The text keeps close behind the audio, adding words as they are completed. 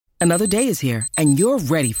Another day is here, and you're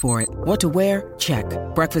ready for it. What to wear? Check.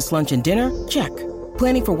 Breakfast, lunch, and dinner? Check.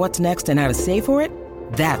 Planning for what's next and how to save for it?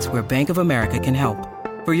 That's where Bank of America can help.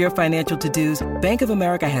 For your financial to-dos, Bank of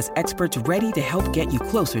America has experts ready to help get you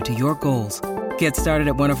closer to your goals. Get started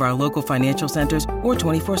at one of our local financial centers or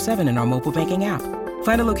 24/7 in our mobile banking app.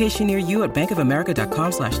 Find a location near you at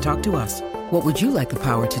bankofamerica.com/talktous. What would you like the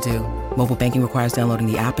power to do? Mobile banking requires downloading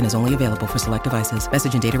the app and is only available for select devices.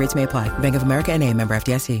 Message and data rates may apply. Bank of America N.A., member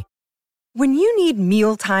FDIC. When you need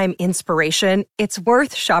mealtime inspiration, it's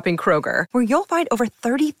worth shopping Kroger, where you'll find over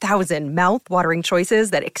 30,000 mouth-watering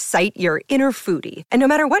choices that excite your inner foodie. And no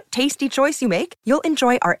matter what tasty choice you make, you'll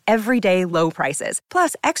enjoy our everyday low prices,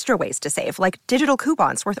 plus extra ways to save, like digital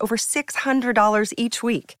coupons worth over $600 each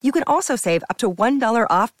week. You can also save up to $1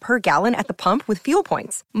 off per gallon at the pump with fuel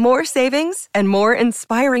points. More savings and more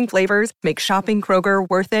inspiring flavors make shopping Kroger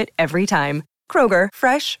worth it every time. Kroger,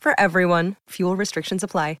 fresh for everyone. Fuel restrictions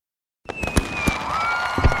apply.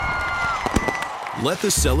 Let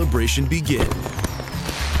the celebration begin.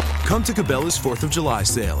 Come to Cabela's 4th of July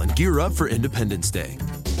sale and gear up for Independence Day.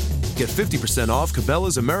 Get 50% off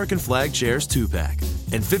Cabela's American Flag Chairs 2-pack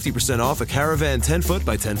and 50% off a Caravan 10-foot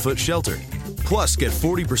by 10-foot shelter. Plus, get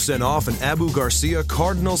 40% off an Abu Garcia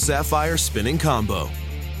Cardinal Sapphire spinning combo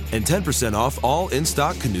and 10% off all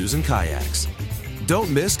in-stock canoes and kayaks.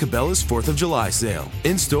 Don't miss Cabela's 4th of July sale,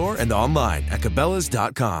 in-store and online at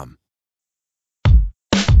Cabela's.com.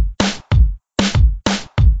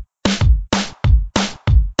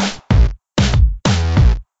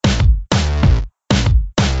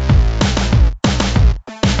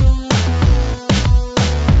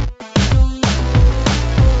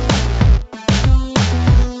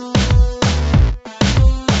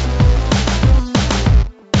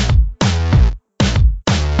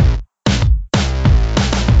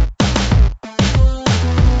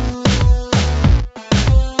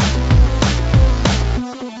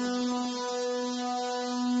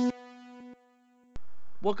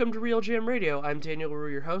 Welcome to Real Jam Radio. I'm Daniel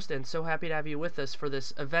LaRue, your host, and so happy to have you with us for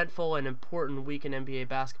this eventful and important week in NBA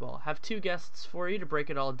basketball. I have two guests for you to break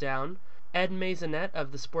it all down. Ed Maisonet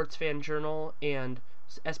of the Sports Fan Journal and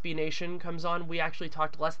SB Nation comes on. We actually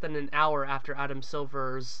talked less than an hour after Adam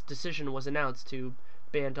Silver's decision was announced to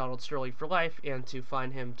ban Donald Sterling for life and to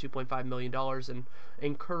fine him $2.5 million and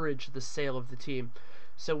encourage the sale of the team.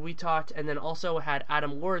 So we talked, and then also had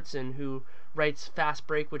Adam Lauritsen, who writes Fast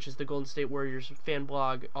Break, which is the Golden State Warriors fan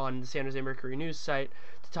blog on the San Jose Mercury News site,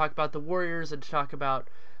 to talk about the Warriors and to talk about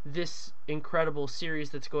this incredible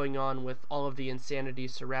series that's going on with all of the insanity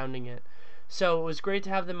surrounding it. So it was great to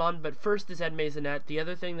have them on, but first is Ed Maisonet. The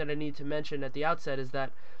other thing that I need to mention at the outset is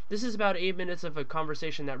that this is about 8 minutes of a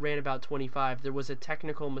conversation that ran about 25. There was a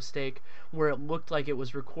technical mistake where it looked like it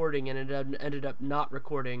was recording and it ended up not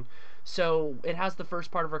recording. So it has the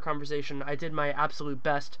first part of our conversation. I did my absolute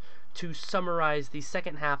best to summarize the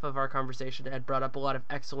second half of our conversation. Ed brought up a lot of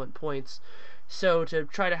excellent points, so to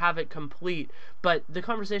try to have it complete. But the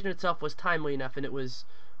conversation itself was timely enough, and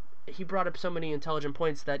he brought up so many intelligent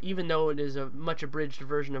points that even though it is a much abridged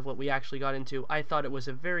version of what we actually got into, I thought it was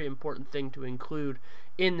a very important thing to include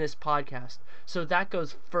in this podcast. So that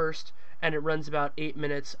goes first, and it runs about 8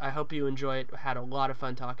 minutes. I hope you enjoy it. I had a lot of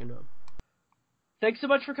fun talking to him. Thanks so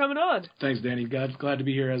much for coming on. Thanks, Danny. Glad to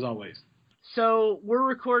be here as always. So we're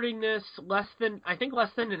recording this less than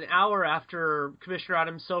an hour after Commissioner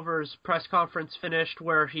Adam Silver's press conference finished,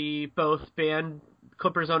 where he both banned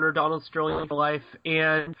Clippers owner Donald Sterling for life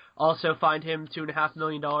and also fined him $2.5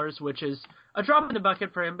 million, which is a drop in the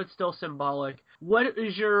bucket for him, but still symbolic. What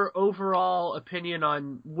is your overall opinion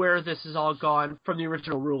on where this has all gone from the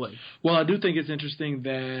original ruling? Well, I do think it's interesting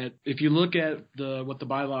that if you look at what the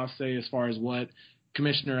bylaws say as far as what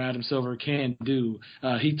Commissioner Adam Silver can do,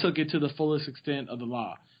 he took it to the fullest extent of the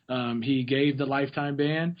law. He gave the lifetime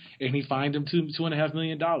ban, and he fined him $2.5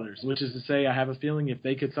 million, which is to say, I have a feeling if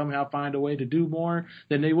they could somehow find a way to do more,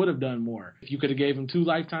 then they would have done more. If you could have gave him 2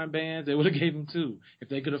 lifetime bans, they would have gave him 2. If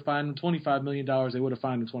they could have fined him $25 million, they would have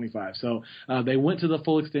fined him 25. So they went to the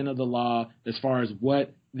full extent of the law as far as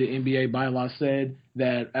what the NBA bylaws said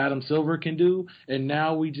that Adam Silver can do, and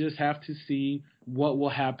now we just have to see what will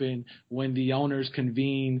happen when the owners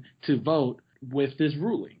convene to vote with this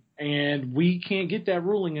ruling. And we can't get that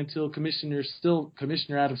ruling until Commissioner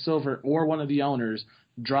Adam Silver or one of the owners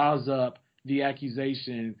draws up the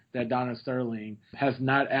accusation that Donald Sterling has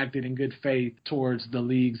not acted in good faith towards the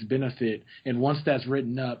league's benefit. And once that's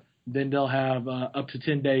written up, then they'll have up to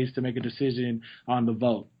 10 days to make a decision on the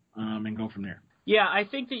vote and go from there. Yeah, I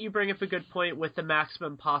think that you bring up a good point with the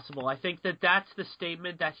maximum possible. I think that that's the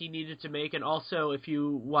statement that he needed to make, and also if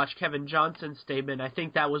you watch Kevin Johnson's statement, I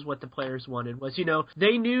think that was what the players wanted, was,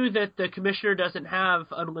 they knew that the commissioner doesn't have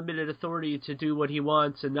unlimited authority to do what he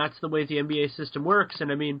wants, and that's the way the NBA system works.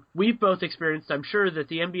 And I mean, we've both experienced, I'm sure, that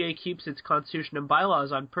the NBA keeps its constitution and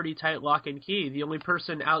bylaws on pretty tight lock and key. The only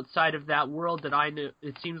person outside of that world that I know,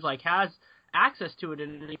 it seems like, has access to it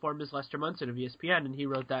in any form is Lester Munson of ESPN, and he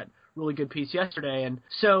wrote that really good piece yesterday. And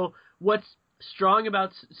so what's strong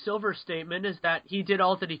about Silver's statement is that he did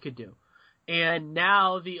all that he could do. And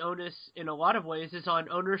now the onus, in a lot of ways, is on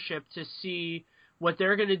ownership to see what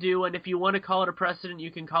they're going to do. And if you want to call it a precedent,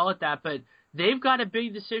 you can call it that. But they've got a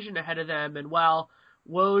big decision ahead of them. And while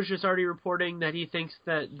Woj is already reporting that he thinks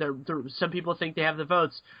that some people think they have the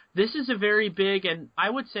votes, this is a very big and I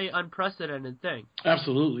would say unprecedented thing.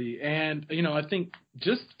 Absolutely. And, I think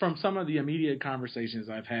just from some of the immediate conversations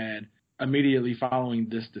I've had immediately following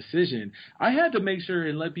this decision, I had to make sure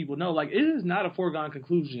and let people know, it is not a foregone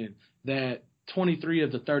conclusion that 23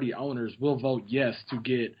 of the 30 owners will vote yes to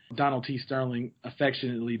get Donald T. Sterling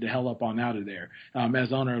affectionately the hell up on out of there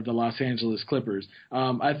as owner of the Los Angeles Clippers.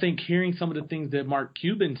 I think hearing some of the things that Mark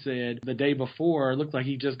Cuban said the day before, looked like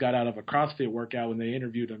he just got out of a CrossFit workout when they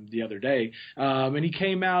interviewed him the other day. And he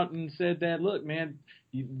came out and said that, look, man,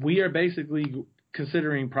 we are basically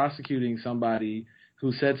considering prosecuting somebody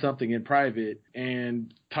who said something in private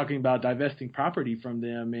and talking about divesting property from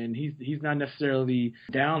them, and he's not necessarily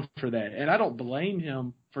down for that. And I don't blame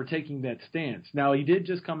him for taking that stance. Now, he did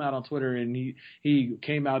just come out on Twitter, and he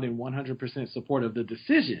came out in 100% support of the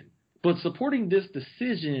decision. But supporting this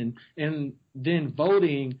decision and then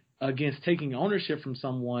voting against taking ownership from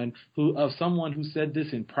someone who said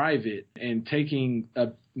this in private and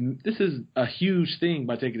this is a huge thing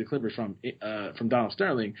by taking the Clippers from Donald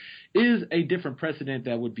Sterling, is a different precedent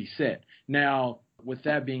that would be set. Now, with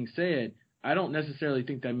that being said, I don't necessarily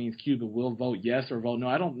think that means Cuban will vote yes or vote no.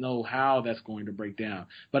 I don't know how that's going to break down.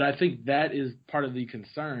 But I think that is part of the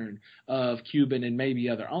concern of Cuban and maybe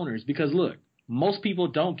other owners. Because, look, most people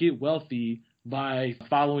don't get wealthy by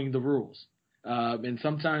following the rules. And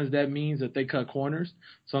sometimes that means that they cut corners.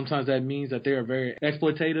 Sometimes that means that they are very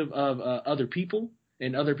exploitative of other people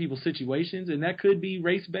and other people's situations. And that could be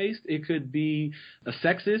race-based. It could be a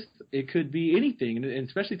sexist. It could be anything, and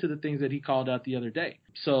especially to the things that he called out the other day.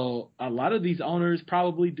 So a lot of these owners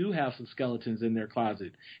probably do have some skeletons in their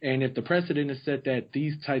closet. And if the precedent is set that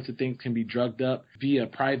these types of things can be drugged up via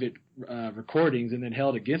private recordings and then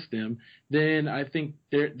held against them, then I think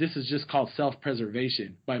this is just called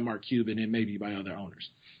self-preservation by Mark Cuban and maybe by other owners.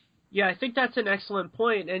 Yeah, I think that's an excellent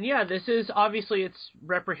point. And yeah, this is obviously it's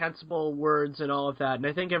reprehensible words and all of that. And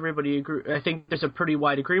I think everybody agree. I think there's a pretty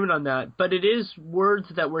wide agreement on that. But it is words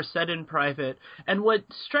that were said in private. And what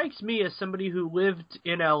strikes me as somebody who lived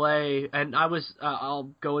in LA, and I was,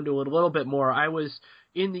 I'll go into it a little bit more. I was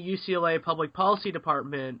in the UCLA Public Policy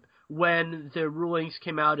Department when the rulings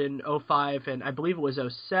came out in 2005 and I believe it was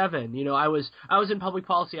 2007. I was in public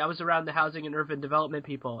policy. I was around the housing and urban development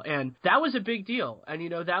people, and that was a big deal. And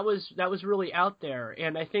that was really out there.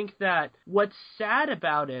 And I think that what's sad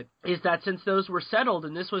about it is that since those were settled,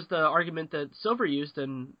 and this was the argument that Silver used,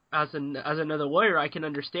 and as another lawyer, I can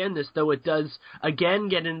understand this, though it does again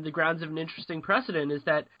get into the grounds of an interesting precedent, is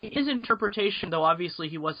that his interpretation, though obviously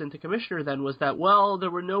he wasn't the commissioner then, was that, well, there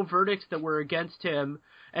were no verdicts that were against him,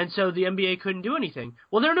 and so the NBA couldn't do anything.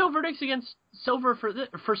 Well, there are no verdicts against Silver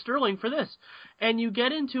for Sterling for this. And you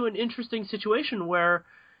get into an interesting situation where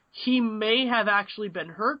he may have actually been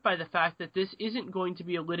hurt by the fact that this isn't going to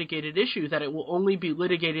be a litigated issue, that it will only be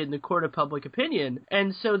litigated in the court of public opinion.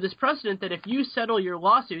 And so this precedent that if you settle your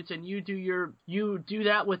lawsuits and you do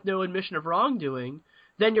that with no admission of wrongdoing,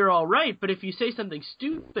 then you're all right. But if you say something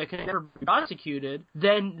stupid that can never be prosecuted,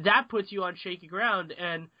 then that puts you on shaky ground.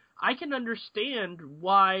 And I can understand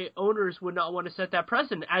why owners would not want to set that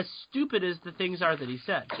precedent, as stupid as the things are that he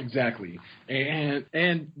said. Exactly.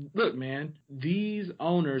 And look, man, these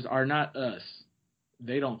owners are not us.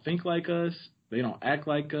 They don't think like us. They don't act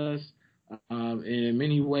like us. In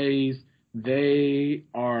many ways, they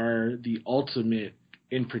are the ultimate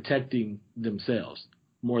in protecting themselves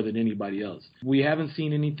more than anybody else. We haven't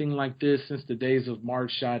seen anything like this since the days of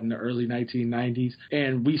Marge Schott in the early 1990s.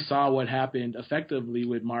 And we saw what happened effectively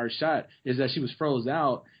with Marge Schott, is that she was froze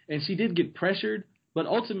out and she did get pressured, but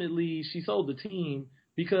ultimately she sold the team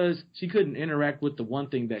because she couldn't interact with the one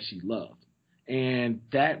thing that she loved. And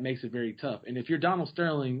that makes it very tough. And if you're Donald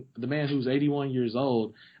Sterling, the man who's 81 years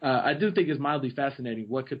old, I do think it's mildly fascinating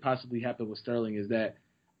what could possibly happen with Sterling is that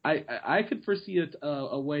I could foresee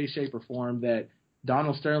a way, shape, or form that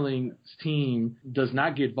Donald Sterling's team does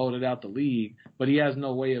not get voted out the league, but he has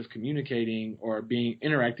no way of communicating or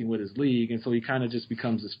interacting with his league, and so he kind of just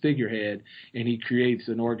becomes this figurehead, and he creates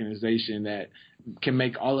an organization that can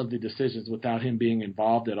make all of the decisions without him being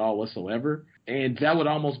involved at all whatsoever. And that would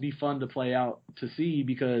almost be fun to play out to see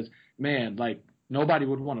because, man, like, nobody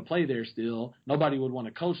would want to play there still. Nobody would want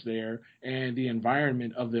to coach there, and the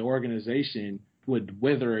environment of the organization would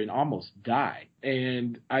wither and almost die.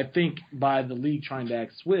 And I think by the league trying to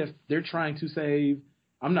act swift, they're trying to save,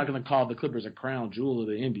 I'm not going to call the Clippers a crown jewel of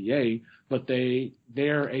the NBA, but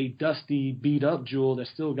they're a dusty, beat-up jewel that's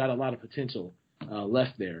still got a lot of potential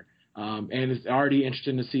left there. And it's already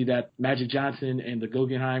interesting to see that Magic Johnson and the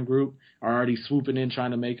Guggenheim Group are already swooping in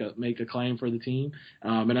trying to make a claim for the team.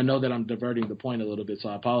 And I know that I'm diverting the point a little bit, so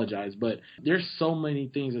I apologize. But there's so many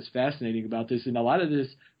things that's fascinating about this. And a lot of this,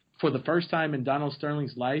 for the first time in Donald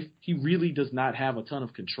Sterling's life, he really does not have a ton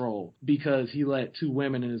of control because he let two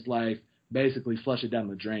women in his life basically flush it down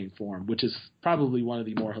the drain for him, which is probably one of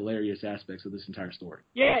the more hilarious aspects of this entire story.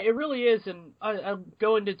 Yeah, it really is, and I'll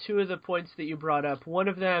go into two of the points that you brought up. One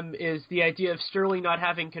of them is the idea of Sterling not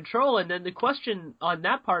having control, and then the question on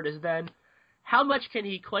that part is then, how much can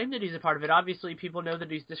he claim that he's a part of it? Obviously, people know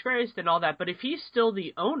that he's disgraced and all that, but if he's still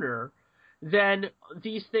the owner, then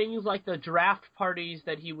these things like the draft parties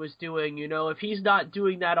that he was doing, you know, if he's not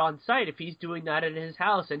doing that on site, if he's doing that in his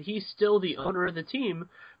house and he's still the owner of the team,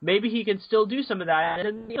 maybe he can still do some of that. And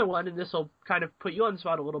then the other one, and this will kind of put you on the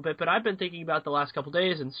spot a little bit, but I've been thinking about the last couple of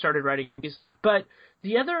days and started writing these. But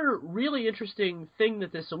the other really interesting thing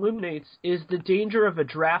that this illuminates is the danger of a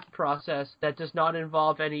draft process that does not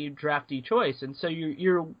involve any draftee choice. And so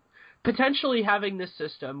you're potentially having this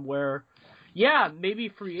system where, yeah, maybe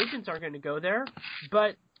free agents aren't going to go there,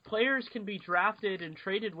 but players can be drafted and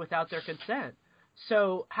traded without their consent.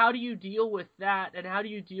 So how do you deal with that, and how do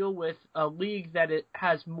you deal with a league that it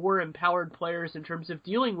has more empowered players in terms of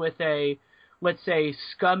dealing with a, let's say,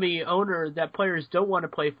 scummy owner that players don't want to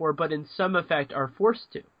play for, but in some effect are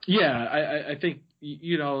forced to? Yeah, I think,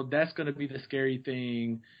 you know, that's going to be the scary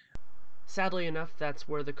thing. Sadly enough, that's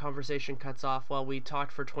where the conversation cuts off. While we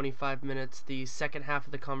talked for 25 minutes, the second half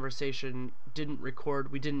of the conversation didn't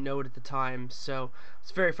record. We didn't know it at the time, so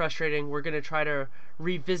it's very frustrating. We're going to try to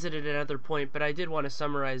revisit it at another point, but I did want to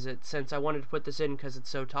summarize it since I wanted to put this in because it's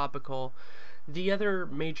so topical. The other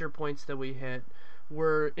major points that we hit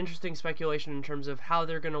were interesting speculation in terms of how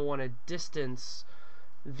they're going to want to distance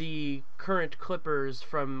the current Clippers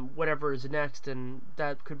from whatever is next, and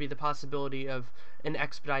that could be the possibility of an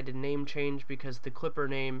expedited name change because the Clipper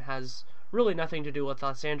name has really nothing to do with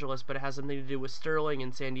Los Angeles, but it has something to do with Sterling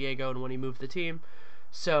and San Diego and when he moved the team.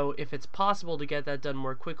 So if it's possible to get that done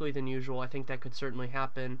more quickly than usual, I think that could certainly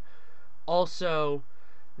happen. Also,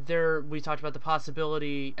 we talked about the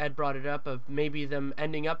possibility, Ed brought it up, of maybe them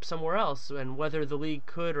ending up somewhere else and whether the league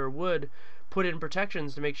could or would put in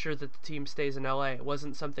protections to make sure that the team stays in LA. It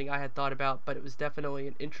wasn't something I had thought about, but it was definitely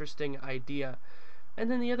an interesting idea.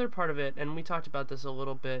 And then the other part of it, and we talked about this a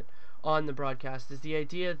little bit on the broadcast, is the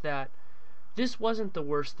idea that this wasn't the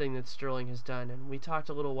worst thing that Sterling has done. And we talked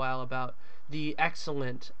a little while about the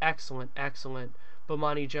excellent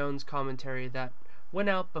Bomani Jones commentary that went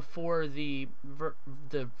out before the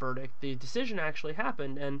verdict, the decision actually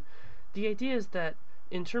happened. And the idea is that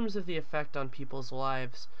in terms of the effect on people's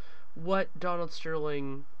lives, what Donald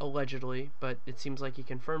Sterling allegedly, but it seems like he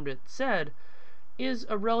confirmed it, said is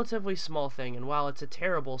a relatively small thing. And while it's a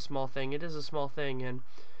terrible small thing, it is a small thing. And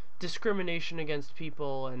discrimination against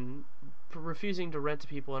people and refusing to rent to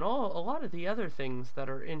people and a lot of the other things that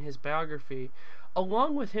are in his biography,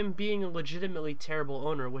 along with him being a legitimately terrible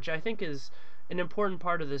owner, which I think is an important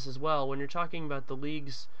part of this as well. When you're talking about the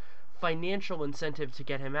league's financial incentive to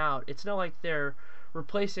get him out, it's not like they're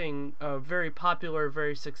replacing a very popular,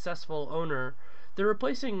 very successful owner. They're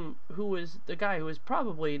replacing the guy who was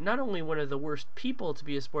probably not only one of the worst people to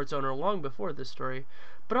be a sports owner long before this story,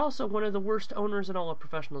 but also one of the worst owners in all of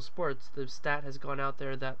professional sports. The stat has gone out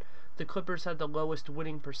there that the Clippers had the lowest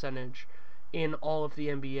winning percentage in all of the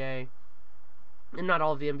NBA. And not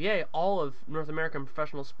all of the NBA, all of North American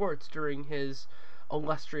professional sports during his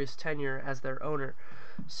illustrious tenure as their owner.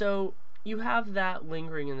 So you have that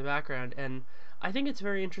lingering in the background, and I think it's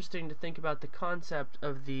very interesting to think about the concept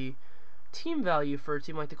of the team value for a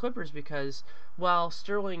team like the Clippers, because while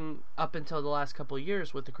Sterling, up until the last couple of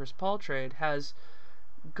years with the Chris Paul trade, has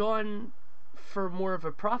gone for more of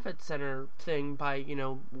a profit center thing by,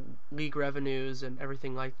 league revenues and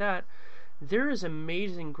everything like that, there is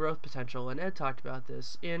amazing growth potential, and Ed talked about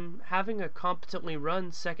this, in having a competently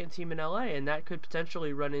run second team in LA, and that could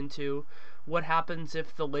potentially run into what happens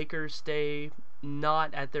if the Lakers stay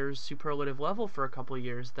not at their superlative level for a couple of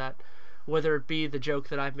years. That whether it be the joke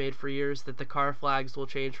that I've made for years that the car flags will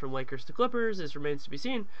change from Lakers to Clippers remains to be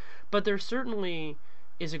seen, but there certainly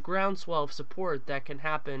is a groundswell of support that can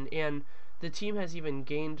happen, and the team has even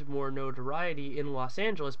gained more notoriety in Los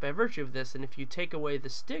Angeles by virtue of this. And if you take away the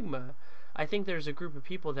stigma, I think there's a group of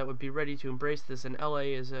people that would be ready to embrace this, and LA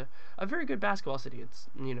is a very good basketball city. It's,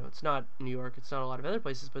 it's not New York, it's not a lot of other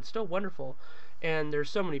places, but still wonderful, and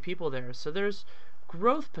there's so many people there. So there's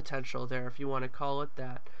growth potential there, if you want to call it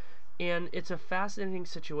that. And it's a fascinating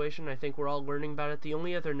situation. I think we're all learning about it. The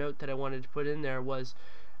only other note that I wanted to put in there was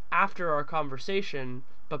after our conversation,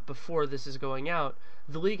 but before this is going out,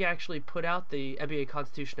 the league actually put out the NBA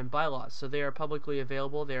Constitution and bylaws. So they are publicly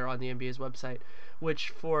available. They are on the NBA's website, which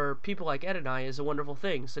for people like Ed and I is a wonderful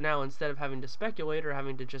thing. So now instead of having to speculate or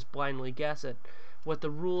having to just blindly guess at what the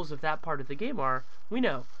rules of that part of the game are, we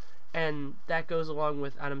know. And that goes along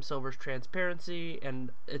with Adam Silver's transparency, and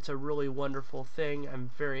it's a really wonderful thing.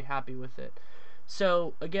 I'm very happy with it.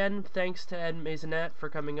 So, again, thanks to Ed Maisonette for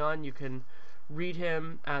coming on. You can read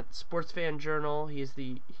him at Sports Fan Journal. He's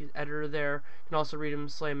editor there. You can also read him in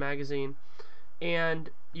Slam Magazine. And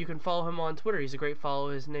you can follow him on Twitter. He's a great follow.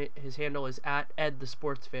 His handle is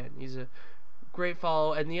 @EdTheSportsFan. He's a great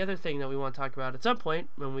follow. And the other thing that we want to talk about at some point,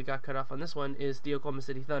 when we got cut off on this one, is the Oklahoma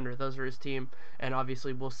City Thunder. Those are his team, and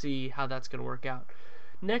obviously we'll see how that's going to work out.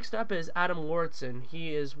 Next up is Adam Lauritsen.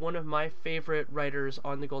 He is one of my favorite writers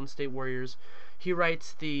on the Golden State Warriors. He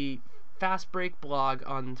writes the Fast Break blog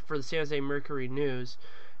for the San Jose Mercury News,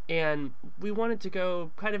 and we wanted to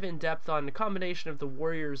go kind of in depth on the combination of the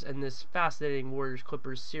Warriors and this fascinating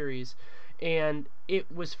Warriors-Clippers series. And it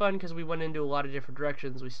was fun because we went into a lot of different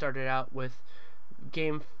directions. We started out with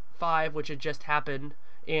Game 5, which had just happened,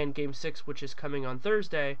 and Game 6, which is coming on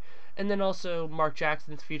Thursday, and then also Mark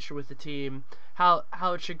Jackson's future with the team, how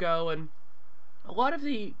it should go, and a lot of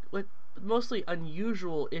the mostly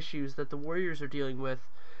unusual issues that the Warriors are dealing with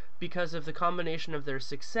because of the combination of their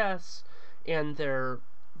success and their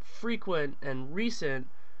frequent and recent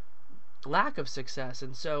lack of success.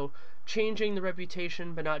 And so changing the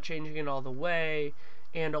reputation but not changing it all the way,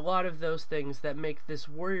 and a lot of those things that make this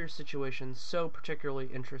Warriors situation so particularly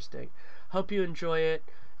interesting. Hope you enjoy it.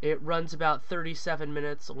 It runs about 37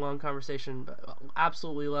 minutes, a long conversation, but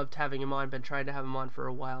absolutely loved having him on. Been trying to have him on for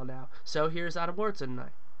a while now. So here's Adam Lauritsen and I.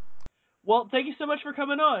 Well, thank you so much for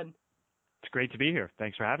coming on. It's great to be here.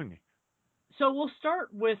 Thanks for having me. So we'll start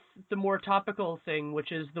with the more topical thing,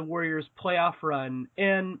 which is the Warriors' playoff run.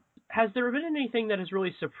 And has there been anything that has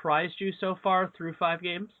really surprised you so far through 5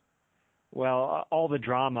 games? Well, all the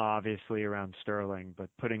drama, obviously, around Sterling, but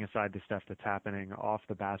putting aside the stuff that's happening off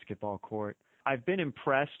the basketball court, I've been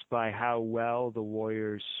impressed by how well the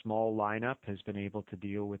Warriors' small lineup has been able to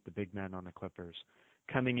deal with the big men on the Clippers.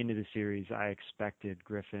 Coming into the series, I expected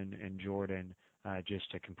Griffin and Jordan just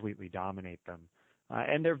to completely dominate them.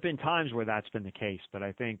 And there have been times where that's been the case, but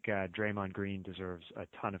I think Draymond Green deserves a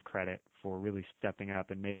ton of credit for really stepping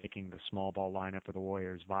up and making the small ball lineup for the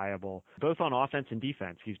Warriors viable, both on offense and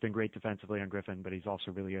defense. He's been great defensively on Griffin, but he's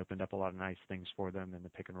also really opened up a lot of nice things for them in the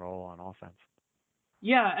pick and roll on offense.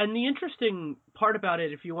 Yeah, and the interesting part about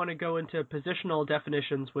it, if you want to go into positional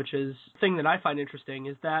definitions, which is the thing that I find interesting,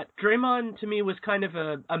 is that Draymond, to me, was kind of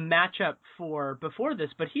a matchup for before this,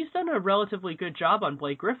 but he's done a relatively good job on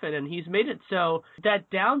Blake Griffin, and he's made it so that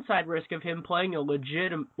downside risk of him playing a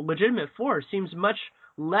legitimate four seems much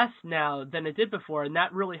less now than it did before, and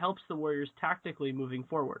that really helps the Warriors tactically moving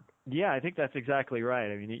forward. Yeah, I think that's exactly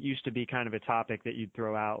right. I mean, it used to be kind of a topic that you'd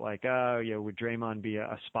throw out like, would Draymond be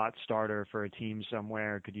a spot starter for a team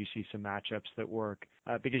somewhere? Could you see some matchups that work?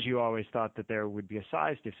 Because you always thought that there would be a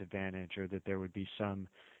size disadvantage or that there would be some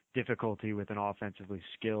difficulty with an offensively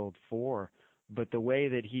skilled four. But the way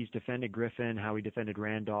that he's defended Griffin, how he defended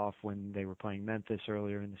Randolph when they were playing Memphis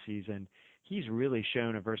earlier in the season, he's really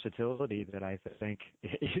shown a versatility that I think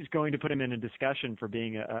is going to put him in a discussion for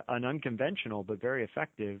being an unconventional but very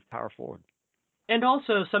effective power forward. And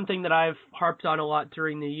also something that I've harped on a lot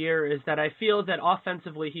during the year is that I feel that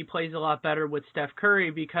offensively he plays a lot better with Steph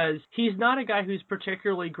Curry because he's not a guy who's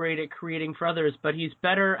particularly great at creating for others, but he's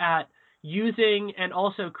better at using and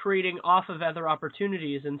also creating off of other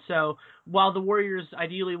opportunities. And so while the Warriors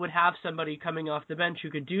ideally would have somebody coming off the bench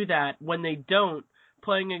who could do that, when they don't,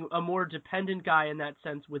 playing a more dependent guy in that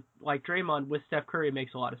sense with like Draymond with Steph Curry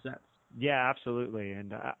makes a lot of sense. Yeah, absolutely.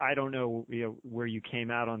 And I don't know, where you came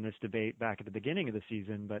out on this debate back at the beginning of the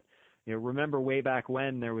season, but remember way back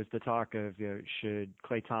when there was the talk of should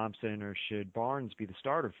Klay Thompson or should Barnes be the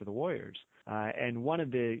starter for the Warriors? And one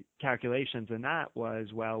of the calculations in that was,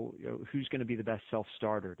 well, who's going to be the best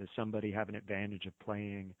self-starter? Does somebody have an advantage of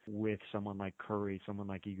playing with someone like Curry, someone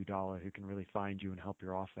like Iguodala, who can really find you and help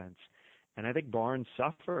your offense? And I think Barnes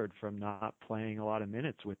suffered from not playing a lot of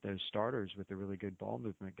minutes with those starters, with the really good ball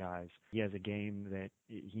movement guys. He has a game that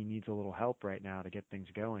he needs a little help right now to get things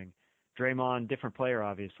going. Draymond, different player,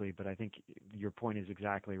 obviously, but I think your point is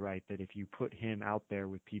exactly right, that if you put him out there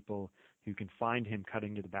with people who can find him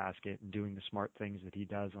cutting to the basket and doing the smart things that he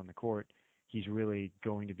does on the court, he's really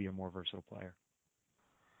going to be a more versatile player.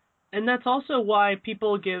 And that's also why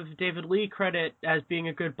people give David Lee credit as being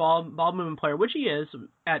a good ball movement player, which he is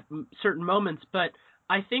at certain moments. But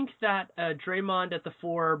I think that Draymond at the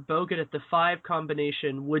 4, Bogut at the 5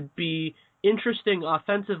 combination would be interesting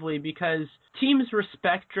offensively because teams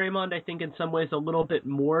respect Draymond, I think, in some ways a little bit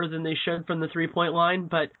more than they should from the three-point line.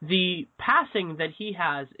 But the passing that he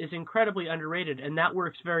has is incredibly underrated, and that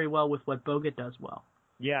works very well with what Bogut does well.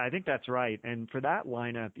 Yeah, I think that's right. And for that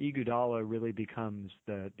lineup, Iguodala really becomes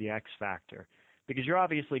the X factor because you're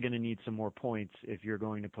obviously going to need some more points if you're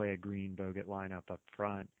going to play a Green Bogut lineup up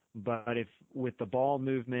front. But if with the ball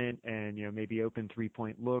movement and maybe open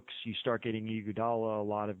 3-point looks, you start getting Iguodala a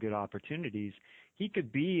lot of good opportunities, he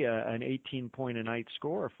could be an 18-point a night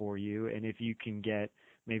scorer for you. And if you can get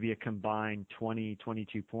maybe a combined 20,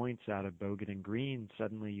 22 points out of Bogut and Green,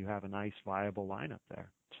 suddenly you have a nice viable lineup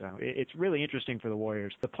there. So it's really interesting for the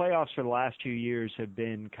Warriors. The playoffs for the last 2 years have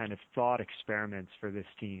been kind of thought experiments for this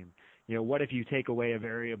team. What if you take away a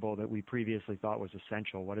variable that we previously thought was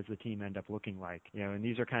essential? What does the team end up looking like? And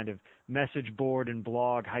these are kind of message board and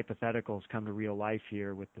blog hypotheticals come to real life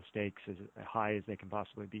here with the stakes as high as they can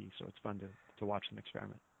possibly be. So it's fun to watch them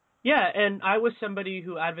experiment. Yeah, and I was somebody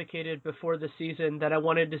who advocated before the season that I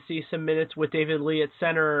wanted to see some minutes with David Lee at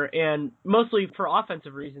center, and mostly for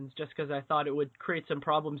offensive reasons, just because I thought it would create some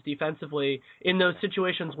problems defensively in those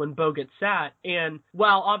situations when Bogut sat. And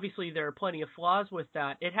while obviously there are plenty of flaws with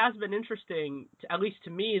that, it has been interesting, at least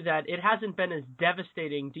to me, that it hasn't been as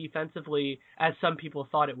devastating defensively as some people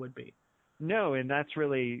thought it would be. No, and that's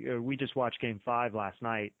really, we just watched Game 5 last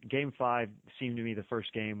night. Game 5 seemed to me the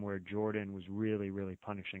first game where Jordan was really, really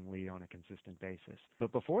punishing Lee on a consistent basis.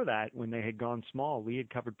 But before that, when they had gone small, Lee had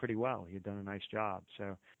covered pretty well. He had done a nice job.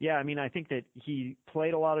 So, yeah, I mean, I think that he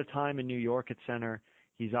played a lot of time in New York at center.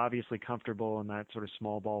 He's obviously comfortable in that sort of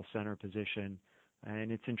small ball center position.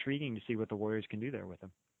 And it's intriguing to see what the Warriors can do there with him.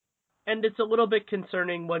 And it's a little bit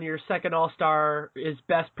concerning when your second all-star is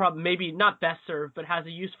maybe not best served, but has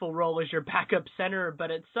a useful role as your backup center. But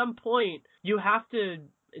at some point, you have to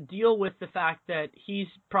deal with the fact that he's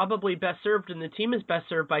probably best served and the team is best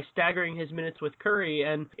served by staggering his minutes with Curry.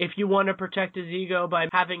 And if you want to protect his ego by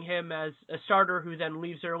having him as a starter who then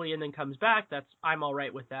leaves early and then comes back, I'm all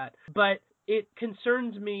right with that. But it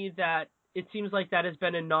concerns me that it seems like that has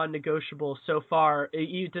been a non-negotiable so far,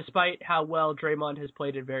 despite how well Draymond has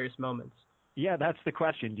played at various moments. Yeah, that's the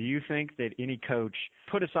question. Do you think that any coach,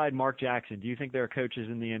 put aside Mark Jackson, do you think there are coaches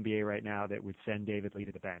in the NBA right now that would send David Lee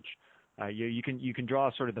to the bench? You can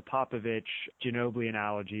draw sort of the Popovich-Ginobili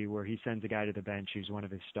analogy where he sends a guy to the bench who's one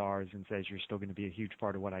of his stars and says, you're still going to be a huge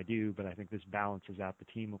part of what I do, but I think this balances out the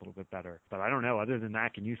team a little bit better. But I don't know. Other than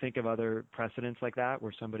that, can you think of other precedents like that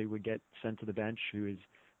where somebody would get sent to the bench who is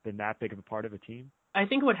been that big of a part of a team? I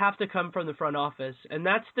think it would have to come from the front office, and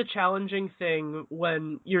that's the challenging thing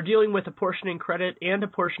when you're dealing with apportioning credit and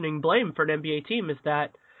apportioning blame for an NBA team, is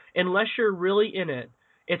that unless you're really in it,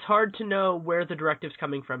 it's hard to know where the directive's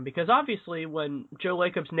coming from, because obviously when Joe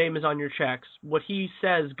Lacob's name is on your checks, what he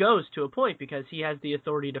says goes to a point because he has the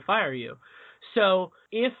authority to fire you. So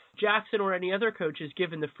if Jackson or any other coach is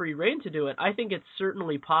given the free rein to do it, I think it's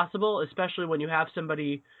certainly possible, especially when you have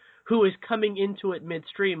somebody who is coming into it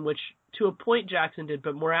midstream, which to a point Jackson did,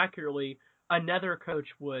 but more accurately, another coach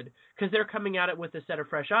would, because they're coming at it with a set of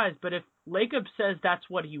fresh eyes. But if Lacob says that's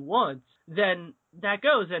what he wants, then that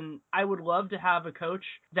goes. And I would love to have a coach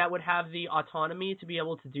that would have the autonomy to be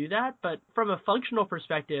able to do that. But from a functional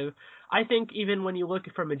perspective, I think even when you look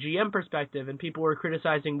from a GM perspective, and people were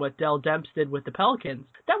criticizing what Dell Demps did with the Pelicans,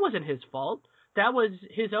 that wasn't his fault. That was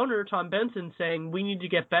his owner, Tom Benson, saying, we need to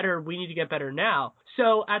get better now.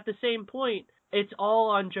 So at the same point, it's all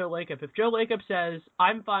on Joe Lacob. If Joe Lacob says,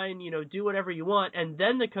 I'm fine, do whatever you want, and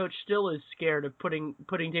then the coach still is scared of putting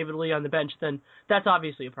David Lee on the bench, then that's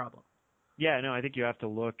obviously a problem. Yeah, no, I think you have to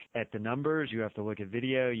look at the numbers, you have to look at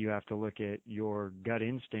video, you have to look at your gut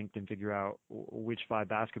instinct and figure out which 5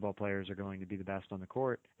 basketball players are going to be the best on the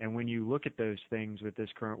court. And when you look at those things with this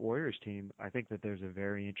current Warriors team, I think that there's a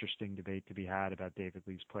very interesting debate to be had about David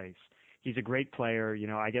Lee's place. He's a great player.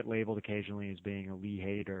 I get labeled occasionally as being a Lee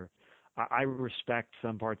hater. I respect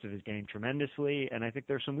some parts of his game tremendously, and I think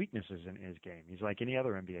there's some weaknesses in his game. He's like any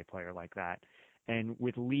other NBA player like that. And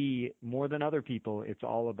with Lee, more than other people, it's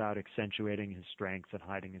all about accentuating his strengths and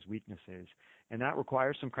hiding his weaknesses. And that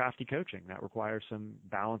requires some crafty coaching. That requires some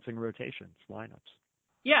balancing rotations, lineups.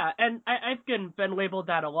 Yeah, and I've been labeled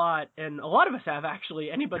that a lot, and a lot of us have,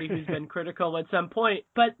 actually, anybody who's been critical at some point.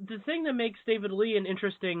 But the thing that makes David Lee an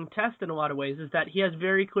interesting test in a lot of ways is that he has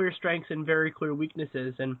very clear strengths and very clear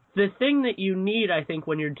weaknesses. And the thing that you need, I think,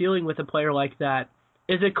 when you're dealing with a player like that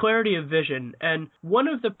is a clarity of vision. And one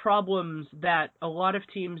of the problems that a lot of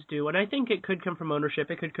teams do, and I think it could come from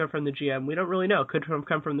ownership, it could come from the GM, we don't really know, it could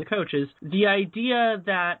come from the coaches, the idea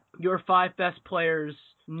that your 5 best players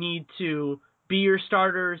need to be your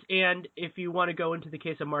starters, and if you want to go into the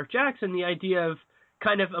case of Mark Jackson, the idea of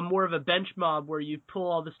kind of a more of a bench mob where you pull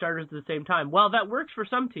all the starters at the same time. While that works for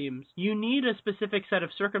some teams, you need a specific set of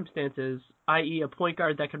circumstances, i.e. a point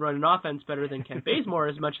guard that can run an offense better than Kent Bazemore,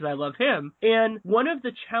 as much as I love him. And one of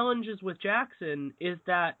the challenges with Jackson is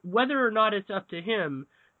that whether or not it's up to him,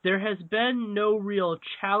 there has been no real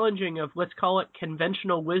challenging of, let's call it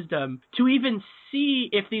conventional wisdom, to even see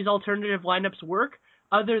if these alternative lineups work,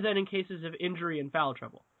 other than in cases of injury and foul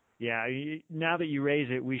trouble. Yeah, now that you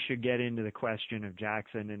raise it, we should get into the question of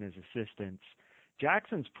Jackson and his assistants.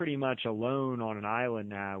 Jackson's pretty much alone on an island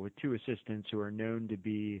now with 2 assistants who are known to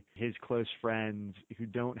be his close friends who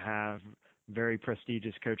don't have very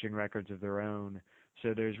prestigious coaching records of their own.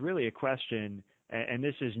 So there's really a question, and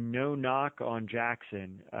this is no knock on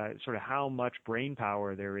Jackson, sort of how much brain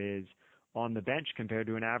power there is on the bench compared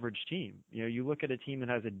to an average team. You know, you look at a team that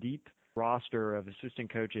has a deep roster of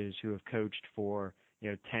assistant coaches who have coached for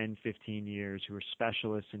 10, 15 years, who are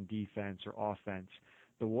specialists in defense or offense.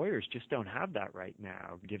 The Warriors just don't have that right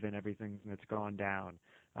now, given everything that's gone down.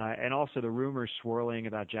 And also the rumors swirling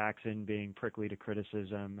about Jackson being prickly to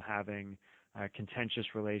criticism, having contentious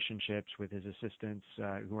relationships with his assistants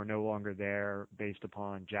who are no longer there based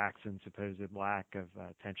upon Jackson's supposed lack of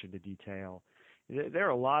attention to detail. There are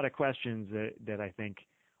a lot of questions that I think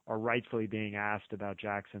are rightfully being asked about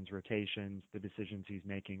Jackson's rotations, the decisions he's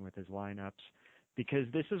making with his lineups, because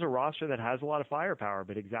this is a roster that has a lot of firepower.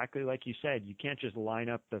 But exactly like you said, you can't just line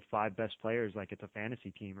up the 5 best players like it's a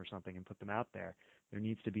fantasy team or something and put them out there. There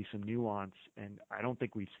needs to be some nuance, and I don't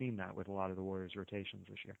think we've seen that with a lot of the Warriors' rotations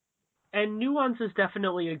this year. And nuance is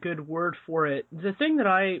definitely a good word for it. The thing that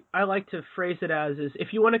I like to phrase it as is, if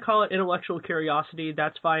you want to call it intellectual curiosity,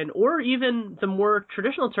 that's fine. Or even the more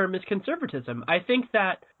traditional term is conservatism. I think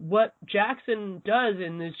that what Jackson does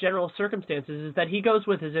in these general circumstances is that he goes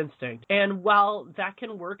with his instinct. And while that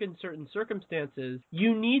can work in certain circumstances,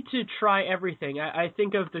 you need to try everything. I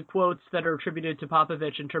think of the quotes that are attributed to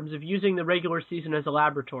Popovich in terms of using the regular season as a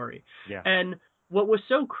laboratory. Yeah. And what was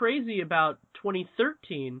so crazy about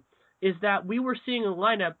 2013 is that we were seeing a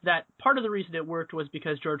lineup that part of the reason it worked was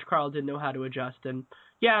because George Karl didn't know how to adjust. And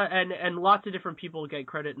yeah, and lots of different people get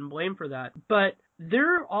credit and blame for that. But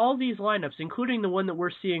there are all these lineups, including the one that we're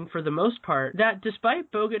seeing for the most part, that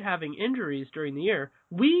despite Bogut having injuries during the year,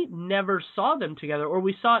 we never saw them together, or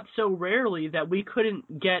we saw it so rarely that we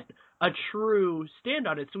couldn't get a true stand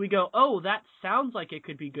on it. So we go, oh, that sounds like it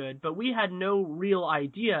could be good, but we had no real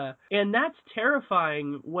idea. And that's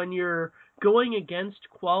terrifying when you're going against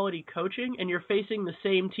quality coaching and you're facing the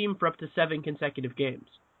same team for up to 7 consecutive games.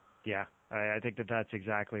 Yeah, I think that's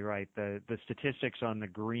exactly right. The statistics on the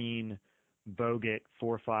Green Bogut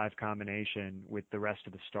 4-5 combination with the rest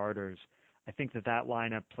of the starters, I think that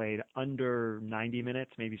lineup played under 90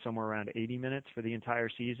 minutes, maybe somewhere around 80 minutes for the entire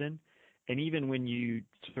season. And even when you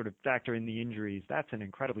sort of factor in the injuries, that's an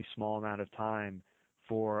incredibly small amount of time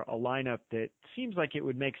for a lineup that seems like it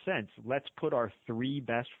would make sense. Let's put our 3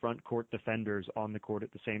 best front court defenders on the court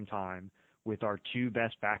at the same time with our 2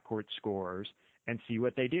 best backcourt scorers and see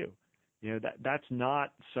what they do. You know, that's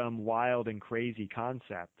not some wild and crazy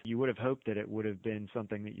concept. You would have hoped that it would have been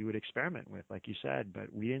something that you would experiment with, like you said,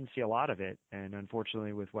 but we didn't see a lot of it. And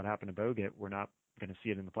unfortunately, with what happened to Bogut, we're not going to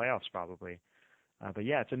see it in the playoffs probably. But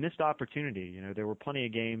yeah, it's a missed opportunity. You know, there were plenty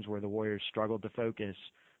of games where the Warriors struggled to focus,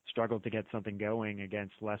 struggled to get something going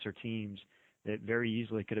against lesser teams that very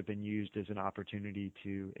easily could have been used as an opportunity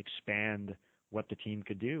to expand what the team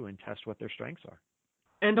could do and test what their strengths are.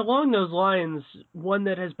 And along those lines, one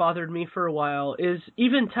that has bothered me for a while is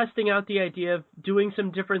even testing out the idea of doing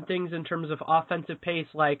some different things in terms of offensive pace,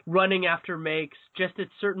 like running after makes, just at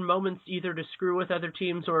certain moments either to screw with other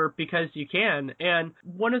teams or because you can. And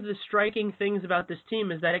one of the striking things about this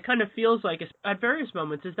team is that it kind of feels like, at various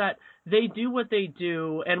moments, is that they do what they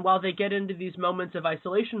do, and while they get into these moments of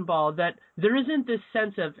isolation ball, that there isn't this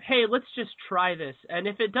sense of, hey, let's just try this, and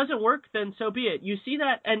if it doesn't work, then so be it. You see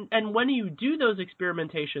that, and when you do those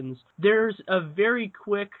experimentations, there's a very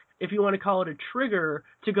quick, if you want to call it a trigger,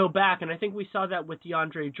 to go back, and I think we saw that with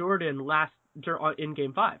DeAndre Jordan in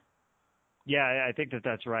Game 5. Yeah, I think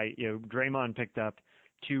that's right. Draymond picked up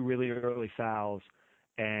 2 really early fouls,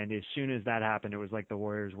 and as soon as that happened, it was like the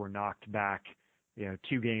Warriors were knocked back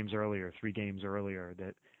 2 games earlier, 3 games earlier,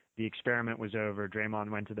 that the experiment was over.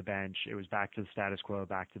 Draymond went to the bench. It was back to the status quo,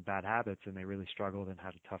 back to bad habits, and they really struggled and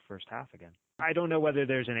had a tough first half again. I don't know whether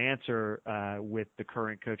there's an answer with the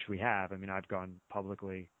current coach we have. I mean, I've gone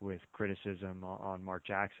publicly with criticism on Mark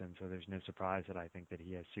Jackson, so there's no surprise that I think that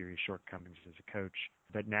he has serious shortcomings as a coach.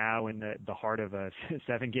 But now in the heart of a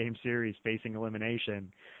 7-game series facing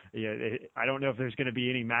elimination, I don't know if there's going to be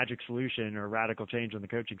any magic solution or radical change on the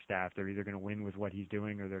coaching staff. They're either going to win with what he's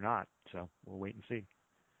doing or they're not. So we'll wait and see.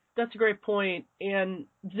 That's a great point. And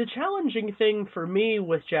the challenging thing for me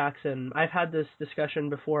with Jackson, I've had this discussion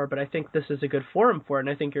before, but I think this is a good forum for it, and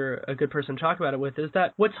I think you're a good person to talk about it with, is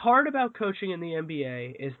that what's hard about coaching in the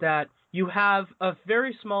NBA is that you have a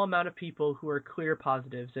very small amount of people who are clear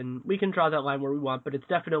positives, and we can draw that line where we want, but it's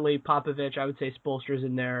definitely Popovich. I would say Spoelstra's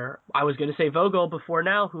in there. I was going to say Vogel before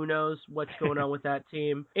now. Who knows what's going on with that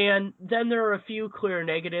team? And then there are a few clear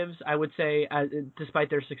negatives. I would say, despite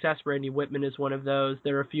their success, Randy Whitman is one of those.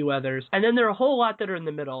 There are a few others. And then there are a whole lot that are in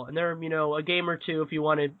the middle, and there are, a game or two if you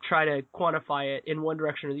want to try to quantify it in one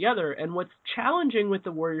direction or the other. And what's challenging with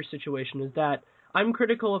the Warriors situation is that I'm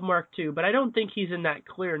critical of Mark too, but I don't think he's in that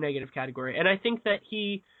clear negative category. And I think that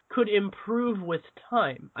he could improve with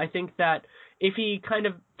time. I think that if he kind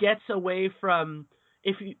of gets away from,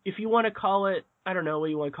 if you want to call it, I don't know what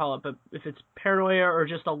you want to call it, but if it's paranoia or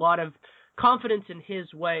just a lot of confidence in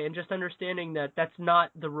his way and just understanding that that's not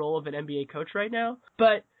the role of an NBA coach right now.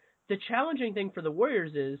 But the challenging thing for the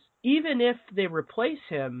Warriors is, even if they replace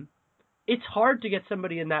him, it's hard to get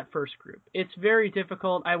somebody in that first group. It's very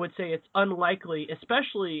difficult. I would say it's unlikely,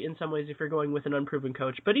 especially in some ways if you're going with an unproven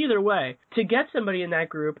coach. But either way, to get somebody in that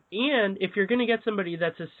group, and if you're going to get somebody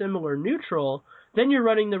that's a similar neutral, then you're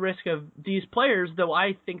running the risk of these players, though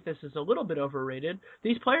I think this is a little bit overrated,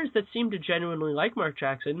 these players that seem to genuinely like Mark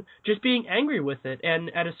Jackson just being angry with it.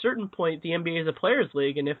 And at a certain point, the NBA is a players'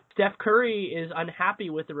 league, and if Steph Curry is unhappy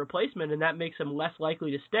with the replacement and that makes him less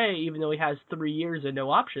likely to stay, even though he has 3 years and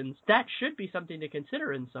no options, that should be something to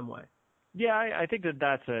consider in some way. Yeah, I think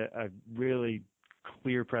that's a really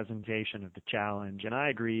clear presentation of the challenge, and I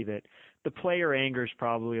agree that the player anger is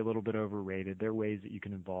probably a little bit overrated. There are ways that you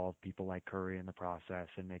can involve people like Curry in the process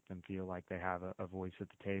and make them feel like they have a voice at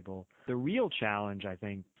the table. The real challenge, I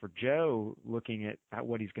think, for Joe, looking at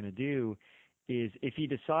what he's going to do, is if he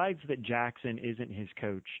decides that Jackson isn't his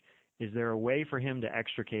coach, is there a way for him to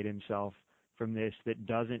extricate himself from this that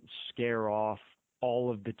doesn't scare off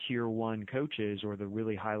all of the tier 1 coaches or the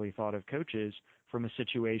really highly thought of coaches from a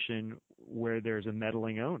situation where there's a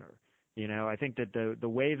meddling owner? I think that the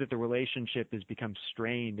way that the relationship has become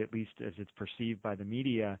strained, at least as it's perceived by the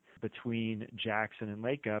media, between Jackson and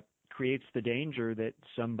Lakeup creates the danger that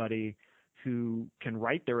somebody who can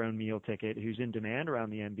write their own meal ticket, who's in demand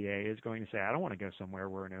around the NBA, is going to say, I don't want to go somewhere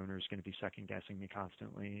where an owner is going to be second-guessing me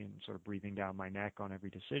constantly and sort of breathing down my neck on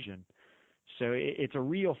every decision. So it's a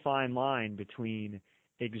real fine line between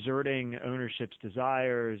exerting ownership's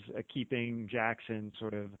desires, keeping Jackson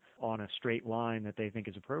sort of on a straight line that they think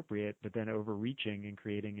is appropriate, but then overreaching and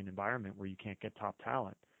creating an environment where you can't get top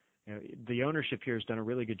talent. The ownership here has done a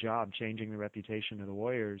really good job changing the reputation of the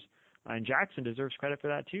Warriors, and Jackson deserves credit for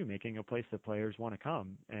that too, making a place that players want to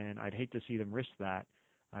come. And I'd hate to see them risk that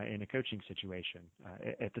in a coaching situation.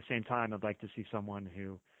 At the same time, I'd like to see someone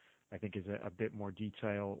who I think is a bit more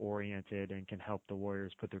detail-oriented and can help the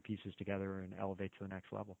Warriors put their pieces together and elevate to the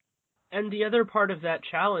next level. And the other part of that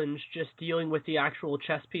challenge, just dealing with the actual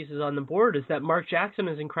chess pieces on the board, is that Mark Jackson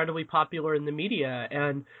is incredibly popular in the media.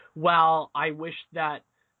 And while I wish that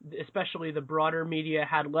especially the broader media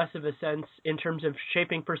had less of a sense in terms of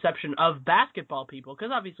shaping perception of basketball people,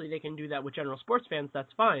 because obviously they can do that with general sports fans,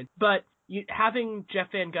 that's fine. But having Jeff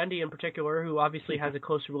Van Gundy in particular, who obviously has a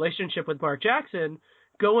close relationship with Mark Jackson,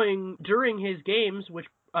 going during his games, which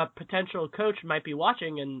a potential coach might be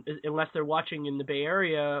watching, and unless they're watching in the Bay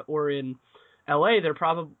Area or in LA, they're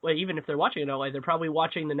probably, even if they're watching in LA, they're probably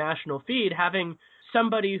watching the national feed, having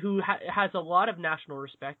somebody who has a lot of national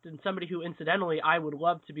respect and somebody who, incidentally, I would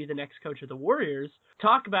love to be the next coach of the Warriors,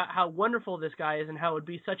 talk about how wonderful this guy is and how it would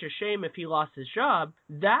be such a shame if he lost his job.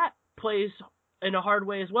 That plays in a hard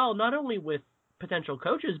way as well, not only with potential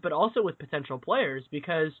coaches, but also with potential players,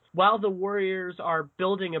 because while the Warriors are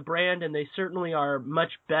building a brand and they certainly are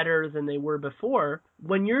much better than they were before,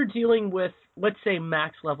 when you're dealing with, let's say,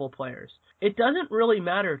 max level players, it doesn't really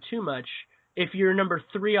matter too much if you're number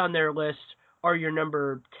 3 on their list or you're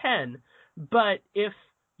number 10. But if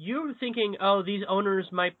you're thinking, oh, these owners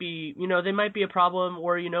might be, they might be a problem,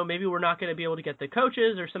 or, maybe we're not going to be able to get the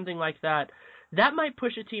coaches or something like that, that might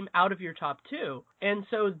push a team out of your top 2. And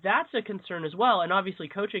so that's a concern as well. And obviously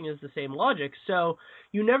coaching is the same logic. So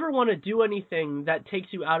you never want to do anything that takes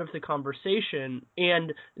you out of the conversation.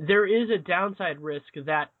 And there is a downside risk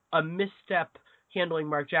that a misstep handling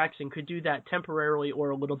Mark Jackson could do that temporarily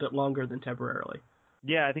or a little bit longer than temporarily.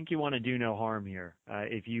 Yeah, I think you want to do no harm here.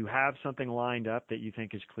 If you have something lined up that you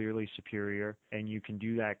think is clearly superior and you can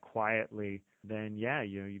do that quietly, then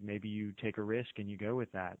maybe you take a risk and you go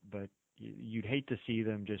with that. But you'd hate to see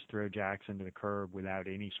them just throw Jackson to the curb without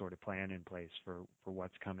any sort of plan in place for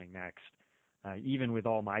what's coming next. Even with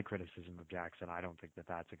all my criticism of Jackson, I don't think that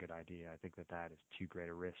that's a good idea. I think that is too great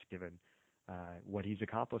a risk given what he's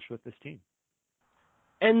accomplished with this team.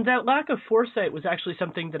 And that lack of foresight was actually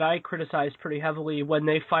something that I criticized pretty heavily when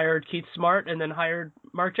they fired Keith Smart and then hired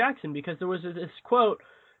Mark Jackson, because there was this quote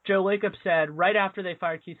Joe Lacob said right after they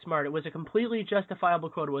fired Keith Smart. It was a completely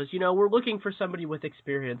justifiable quote. It was, we're looking for somebody with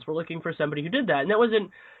experience. We're looking for somebody who did that. And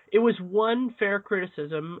it was one fair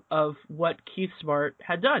criticism of what Keith Smart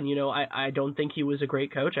had done. I don't think he was a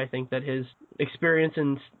great coach. I think that his experience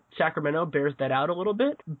in Sacramento bears that out a little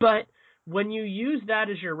bit. But when you use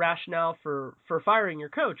that as your rationale for firing your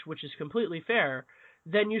coach, which is completely fair,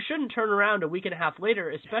 then you shouldn't turn around a week and a half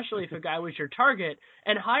later, especially if a guy was your target,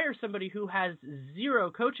 and hire somebody who has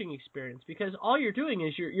zero coaching experience, because all you're doing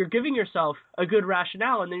is you're giving yourself a good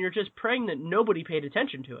rationale, and then you're just praying that nobody paid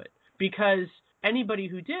attention to it, because anybody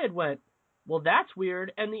who did went, well, that's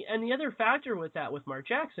weird. And the other factor with that with Mark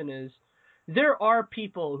Jackson is there are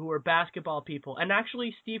people who are basketball people, and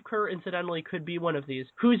actually Steve Kerr, incidentally, could be one of these,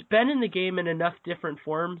 who's been in the game in enough different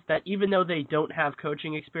forms that even though they don't have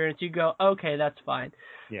coaching experience, you go, okay, that's fine.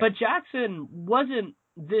 Yeah. But Jackson wasn't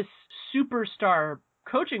this superstar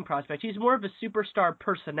coaching prospect. He's more of a superstar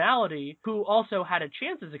personality who also had a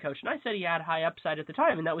chance as a coach. And I said he had high upside at the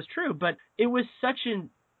time, and that was true, but it was such an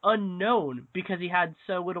unknown because he had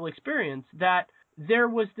so little experience that there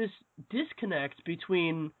was this disconnect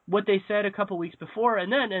between what they said a couple weeks before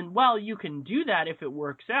and then, and while you can do that if it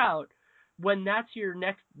works out, when that's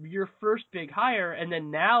your first big hire, and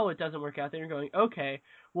then now it doesn't work out, then you're going, okay,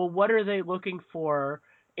 well, what are they looking for,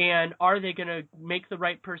 and are they going to make the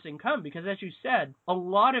right person come? Because as you said, a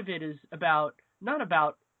lot of it is not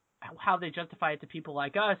about how they justify it to people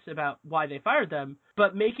like us about why they fired them,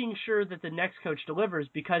 but making sure that the next coach delivers,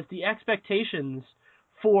 because the expectations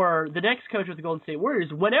for the next coach of the Golden State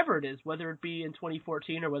Warriors, whenever it is, whether it be in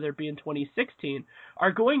 2014 or whether it be in 2016,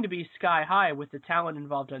 are going to be sky high with the talent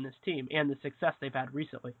involved on this team and the success they've had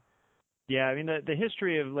recently. Yeah, I mean, the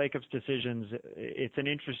history of Lacob's decisions, it's an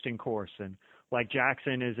interesting course. And like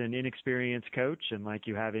Jackson is an inexperienced coach, and like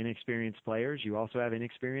you have inexperienced players, you also have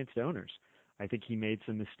inexperienced owners. I think he made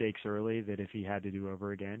some mistakes early that if he had to do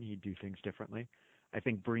over again, he'd do things differently. I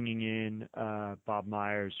think bringing in Bob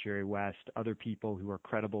Myers, Jerry West, other people who are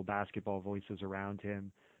credible basketball voices around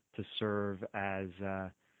him to serve as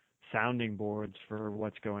sounding boards for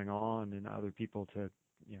what's going on and other people to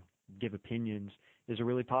give opinions is a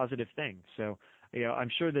really positive thing. So I'm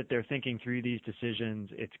sure that they're thinking through these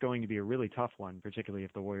decisions. It's going to be a really tough one, particularly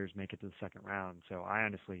if the Warriors make it to the second round. So I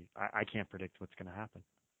can't predict what's going to happen.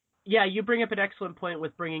 Yeah, you bring up an excellent point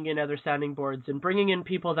with bringing in other sounding boards and bringing in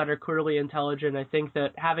people that are clearly intelligent. I think that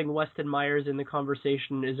having Weston Myers in the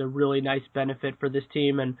conversation is a really nice benefit for this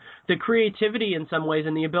team, and the creativity in some ways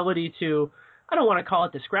and the ability to, I don't want to call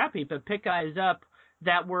it the scrap heap, but pick guys up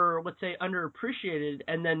that were, let's say, underappreciated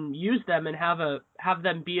and then use them and have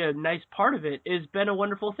them be a nice part of it has been a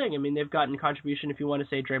wonderful thing. I mean, they've gotten contribution, if you want to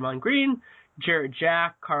say Draymond Green, Jarrett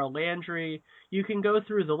Jack, Carl Landry. You can go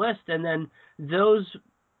through the list, and then those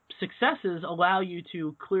successes allow you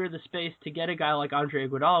to clear the space to get a guy like Andre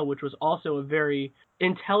Iguodala, which was also a very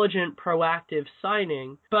intelligent, proactive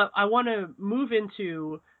signing. But I want to move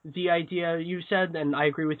into the idea you said, and I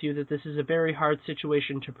agree with you, that this is a very hard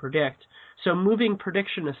situation to predict. So moving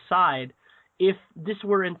prediction aside, if this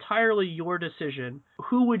were entirely your decision,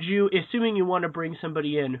 who would you, assuming you want to bring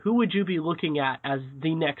somebody in, who would you be looking at as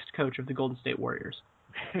the next coach of the Golden State Warriors?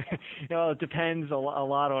 It depends a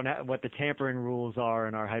lot on what the tampering rules are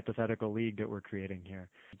in our hypothetical league that we're creating here.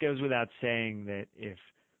 It goes without saying that if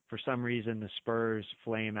for some reason the Spurs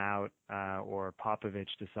flame out or Popovich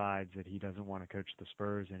decides that he doesn't want to coach the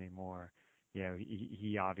Spurs anymore,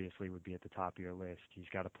 he obviously would be at the top of your list. He's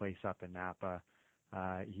got a place up in Napa.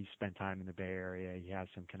 He's spent time in the Bay Area. He has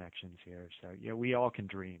some connections here. So, we all can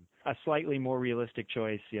dream. A slightly more realistic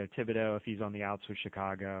choice, Thibodeau, if he's on the outs with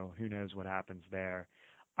Chicago, who knows what happens there.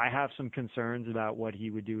 I have some concerns about what he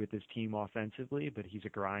would do with his team offensively, but he's a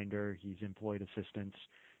grinder. He's employed assistants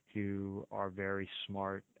who are very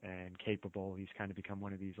smart and capable. He's kind of become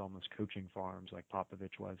one of these almost coaching farms like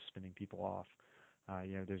Popovich was, spinning people off.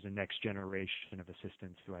 There's a next generation of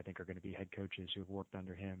assistants who I think are going to be head coaches who have worked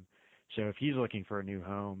under him. So if he's looking for a new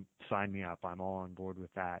home, sign me up. I'm all on board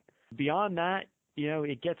with that. Beyond that,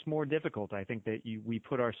 it gets more difficult. I think that we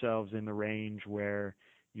put ourselves in the range where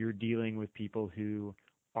you're dealing with people who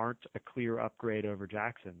aren't a clear upgrade over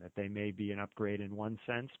Jackson, that they may be an upgrade in one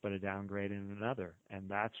sense, but a downgrade in another. And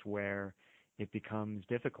that's where it becomes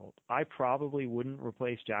difficult. I probably wouldn't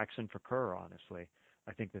replace Jackson for Kerr, honestly.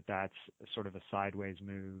 I think that that's sort of a sideways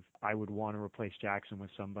move. I would want to replace Jackson with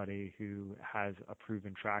somebody who has a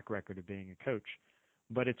proven track record of being a coach.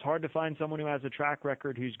 But it's hard to find someone who has a track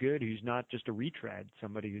record who's good, who's not just a retread,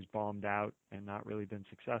 somebody who's bombed out and not really been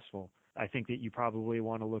successful. I think that you probably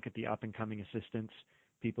want to look at the up-and-coming assistants,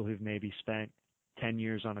 people who've maybe spent 10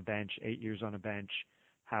 years on a bench, 8 years on a bench,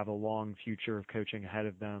 have a long future of coaching ahead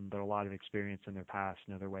of them, but a lot of experience in their past,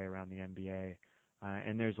 know their way around the NBA.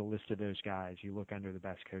 And there's a list of those guys. You look under the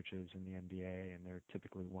best coaches in the NBA, and there are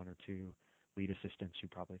typically one or two lead assistants who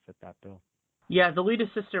probably fit that bill. Yeah, the lead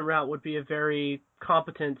assistant route would be a very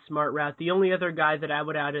competent, smart route. The only other guy that I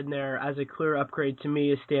would add in there as a clear upgrade to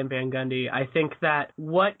me is Stan Van Gundy. I think that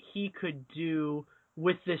what he could do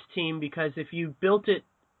with this team, because if you built it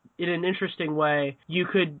in an interesting way, you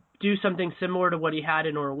could do something similar to what he had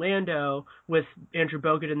in Orlando with Andrew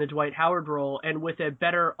Bogut in the Dwight Howard role, and with a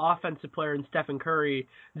better offensive player in Stephen Curry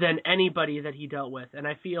than anybody that he dealt with. And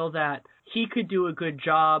I feel that he could do a good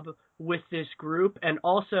job with this group. And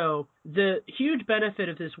also, the huge benefit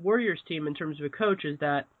of this Warriors team in terms of a coach is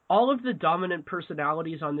that all of the dominant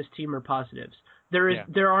personalities on this team are positives.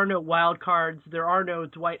 There are no wild cards. There are no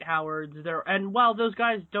Dwight Howards. And while those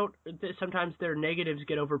guys sometimes their negatives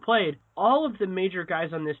get overplayed, all of the major guys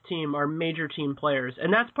on this team are major team players.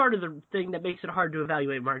 And that's part of the thing that makes it hard to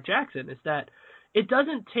evaluate Mark Jackson, is that it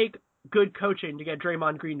doesn't take good coaching to get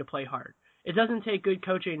Draymond Green to play hard. It doesn't take good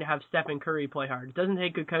coaching to have Stephen Curry play hard. It doesn't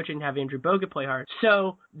take good coaching to have Andrew Bogut play hard.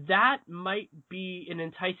 So that might be an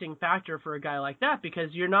enticing factor for a guy like that, because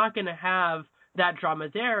you're not going to have that drama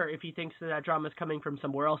there if he thinks that drama is coming from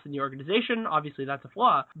somewhere else in the organization. Obviously, that's a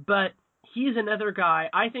flaw. But he's another guy.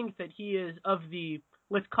 I think that he is, of the,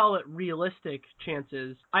 let's call it realistic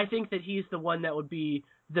chances, I think that he's the one that would be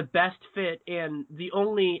the best fit and the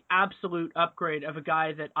only absolute upgrade of a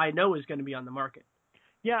guy that I know is going to be on the market.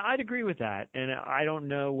 Yeah, I'd agree with that. And I don't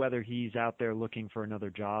know whether he's out there looking for another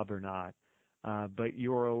job or not. But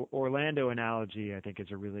your Orlando analogy, I think, is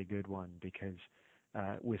a really good one, because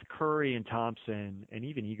with Curry and Thompson and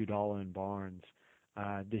even Iguodala and Barnes,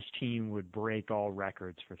 this team would break all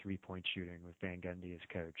records for three-point shooting with Van Gundy as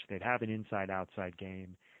coach. They'd have an inside-outside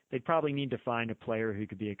game. They'd probably need to find a player who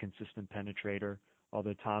could be a consistent penetrator,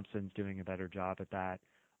 although Thompson's doing a better job at that.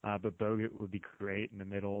 But Bogut would be great in the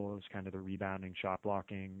middle as kind of the rebounding, shot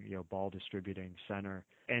blocking, ball distributing center.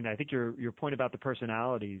 And I think your point about the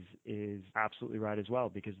personalities is absolutely right as well,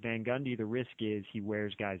 because Van Gundy, the risk is he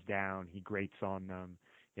wears guys down, he grates on them.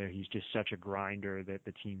 He's just such a grinder that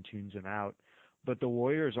the team tunes him out. But the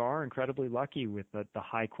Warriors are incredibly lucky with the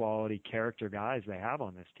high quality character guys they have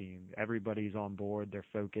on this team. Everybody's on board, they're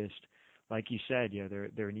focused. Like you said,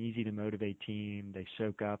 they're an easy to motivate team. They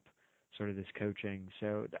soak up sort of this coaching.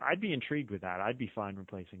 So I'd be intrigued with that. I'd be fine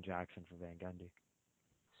replacing Jackson for Van Gundy.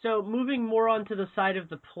 So moving more onto the side of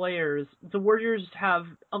the players, the Warriors have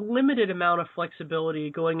a limited amount of flexibility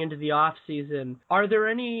going into the off season. Are there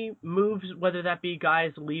any moves, whether that be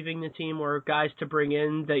guys leaving the team or guys to bring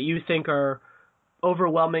in, that you think are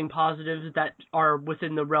overwhelming positives that are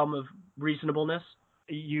within the realm of reasonableness?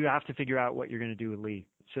 You have to figure out what you're going to do with Lee.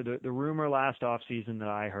 So the rumor last offseason that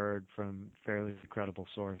I heard from fairly credible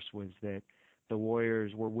source was that the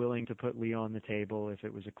Warriors were willing to put Lee on the table if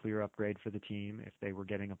it was a clear upgrade for the team, if they were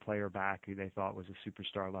getting a player back who they thought was a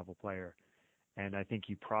superstar level player. And I think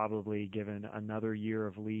you probably, given another year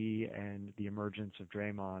of Lee and the emergence of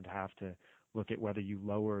Draymond, have to look at whether you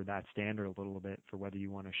lower that standard a little bit for whether you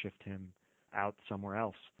want to shift him out somewhere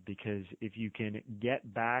else. Because if you can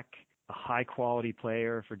get back a high-quality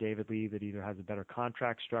player for David Lee that either has a better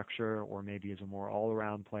contract structure or maybe is a more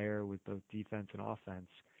all-around player with both defense and offense,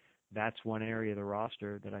 that's one area of the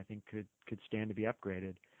roster that I think could stand to be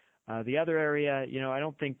upgraded. The other area, I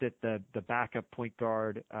don't think that the backup point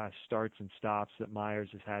guard starts and stops that Myers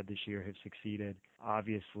has had this year have succeeded.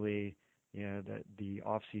 Obviously, the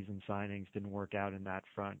off-season signings didn't work out in that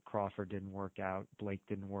front. Crawford didn't work out. Blake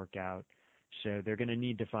didn't work out. So they're going to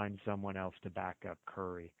need to find someone else to back up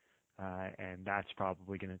Curry. And that's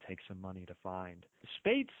probably going to take some money to find.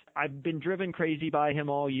 Speights, I've been driven crazy by him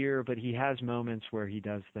all year, but he has moments where he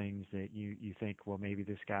does things that you think, well, maybe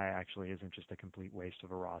this guy actually isn't just a complete waste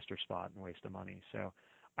of a roster spot and waste of money. So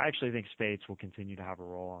I actually think Speights will continue to have a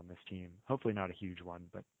role on this team. Hopefully not a huge one,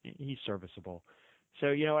 but he's serviceable. So,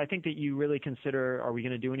 I think that you really consider, are we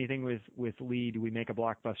going to do anything with Lee? Do we make a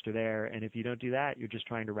blockbuster there? And if you don't do that, you're just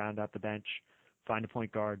trying to round out the bench, find a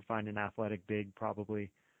point guard, find an athletic big probably.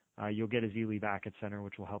 You'll get Ezeli back at center,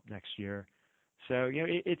 which will help next year. So,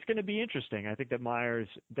 it's going to be interesting. I think that Myers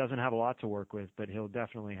doesn't have a lot to work with, but he'll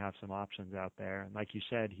definitely have some options out there. And like you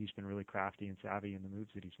said, he's been really crafty and savvy in the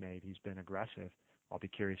moves that he's made. He's been aggressive. I'll be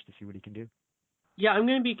curious to see what he can do. Yeah, I'm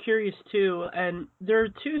going to be curious too. And there are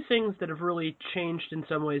two things that have really changed in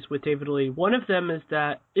some ways with David Lee. One of them is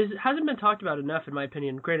that hasn't been talked about enough, in my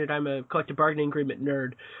opinion. Granted, I'm a collective bargaining agreement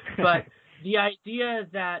nerd, but the idea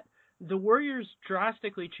that the Warriors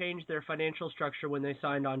drastically changed their financial structure when they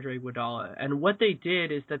signed Andre Iguodala. And what they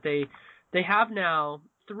did is that they have now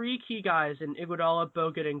three key guys in Iguodala,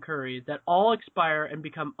 Bogut, and Curry that all expire and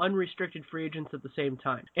become unrestricted free agents at the same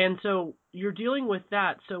time. And so you're dealing with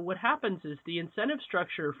that. So what happens is the incentive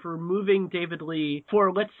structure for moving David Lee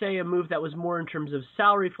for, let's say, a move that was more in terms of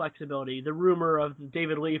salary flexibility, the rumor of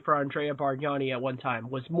David Lee for Andrea Bargnani at one time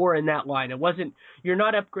was more in that line. It wasn't, you're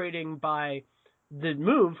not upgrading by the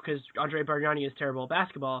move because Andre Bargnani is terrible at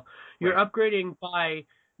basketball. You're upgrading by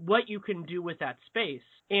what you can do with that space.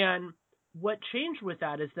 And what changed with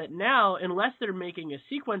that is that now, unless they're making a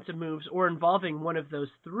sequence of moves or involving one of those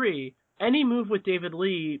three, any move with David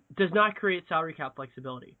Lee does not create salary cap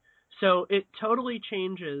flexibility. So it totally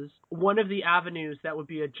changes one of the avenues that would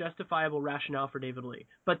be a justifiable rationale for David Lee.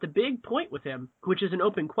 But the big point with him, which is an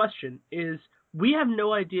open question, is we have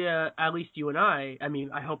no idea, at least you and I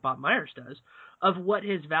hope Bob Myers does, of what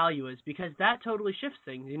his value is, because that totally shifts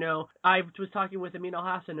things. I was talking with Amin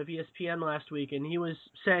Al-Hassan of ESPN last week, and he was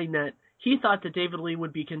saying that he thought that David Lee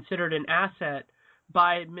would be considered an asset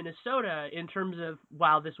by Minnesota in terms of,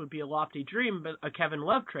 wow, this would be a lofty dream, but a Kevin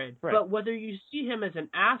Love trade. Right. But whether you see him as an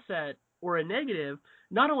asset or a negative,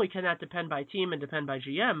 not only can that depend by team and depend by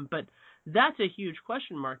GM, but that's a huge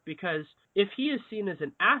question mark, because if he is seen as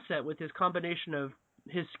an asset with his combination of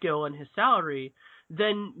his skill and his salary,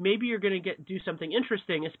 then maybe you're going to do something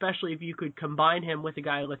interesting, especially if you could combine him with a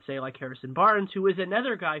guy, let's say, like Harrison Barnes, who is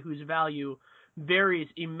another guy whose value varies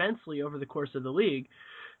immensely over the course of the league.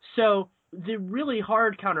 So the really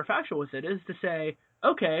hard counterfactual with it is to say,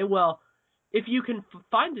 okay, well, if you can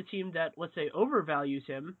find a team that, let's say, overvalues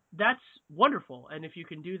him, that's wonderful. And if you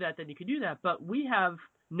can do that, then you can do that. But we have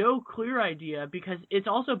no clear idea, because it's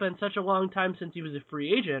also been such a long time since he was a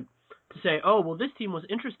free agent, to say, oh, well, this team was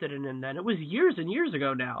interested in him then. It was years and years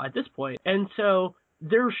ago now at this point. And so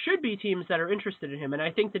there should be teams that are interested in him, and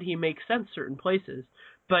I think that he makes sense certain places.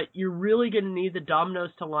 But you're really going to need the dominoes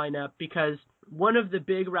to line up, because one of the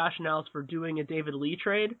big rationales for doing a David Lee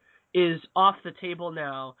trade is off the table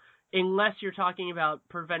now, unless you're talking about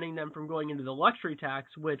preventing them from going into the luxury tax,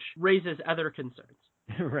 which raises other concerns.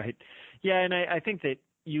 Right. Yeah, and I think that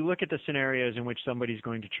you look at the scenarios in which somebody's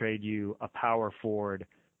going to trade you a power forward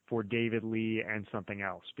for David Lee and something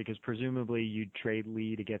else, because presumably you'd trade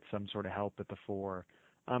Lee to get some sort of help at the four.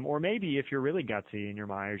 Or maybe if you're really gutsy in your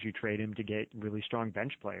Myers, you trade him to get really strong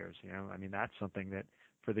bench players. That's something that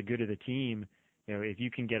for the good of the team, if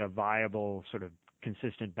you can get a viable sort of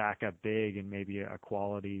consistent backup big and maybe a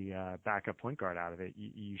quality backup point guard out of it,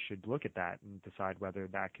 you should look at that and decide whether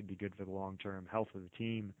that could be good for the long-term health of the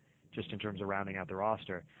team, just in terms of rounding out the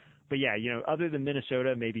roster. But yeah, other than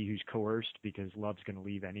Minnesota, maybe who's coerced because Love's going to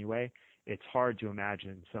leave anyway, it's hard to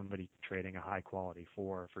imagine somebody trading a high-quality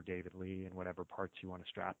four for David Lee and whatever parts you want to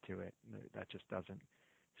strap to it. That just doesn't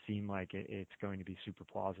seem like it's going to be super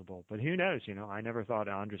plausible. But who knows? I never thought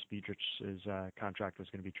Andris Petric's contract was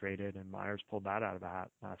going to be traded, and Myers pulled that out of the hat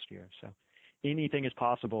last year. So anything is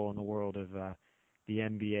possible in the world of the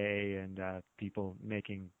NBA and people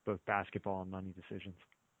making both basketball and money decisions.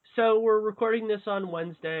 So we're recording this on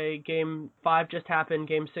Wednesday. Game 5 just happened.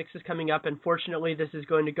 Game 6 is coming up. And fortunately, this is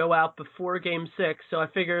going to go out before Game 6. So I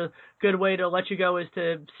figure a good way to let you go is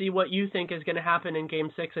to see what you think is going to happen in Game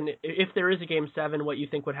 6. And if there is a Game 7, what you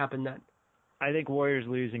think would happen then. I think Warriors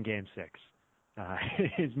lose in Game 6.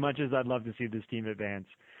 As much as I'd love to see this team advance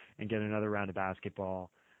and get another round of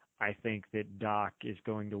basketball, I think that Doc is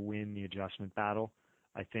going to win the adjustment battle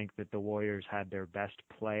I think that the Warriors had their best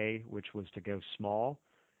play, which was to go small,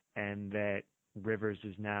 and that Rivers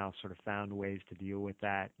has now sort of found ways to deal with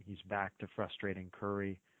that. He's back to frustrating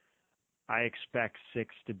Curry. I expect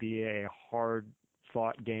 6 to be a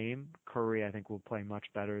hard-fought game. Curry, I think, will play much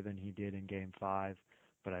better than he did in Game 5,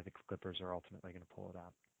 but I think the Clippers are ultimately going to pull it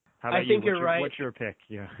out. How about I think you're right. What's your pick?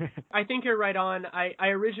 Yeah. I think you're right on. I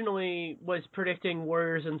originally was predicting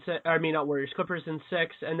Clippers in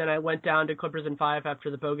 6, and then I went down to Clippers in 5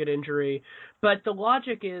 after the Bogut injury. But the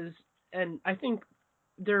logic is, and I think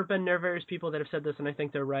there have been various people that have said this, and I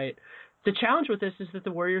think they're right. The challenge with this is that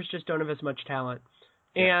the Warriors just don't have as much talent.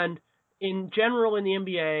 Yeah. And in general in the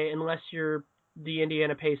NBA, unless you're the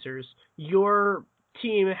Indiana Pacers, your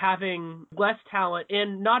team having less talent,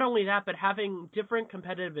 and not only that, but having different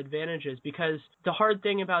competitive advantages, because the hard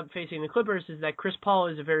thing about facing the Clippers is that Chris Paul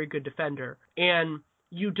is a very good defender, and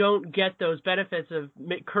you don't get those benefits of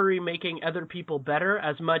Curry making other people better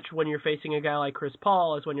as much when you're facing a guy like Chris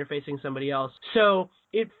Paul as when you're facing somebody else. So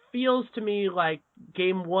it feels to me like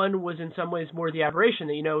Game 1 was in some ways more the aberration,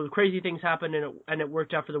 that, crazy things happened and it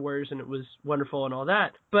worked out for the Warriors and it was wonderful and all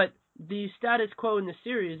that. But the status quo in the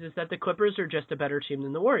series is that the Clippers are just a better team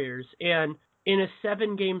than the Warriors. And in a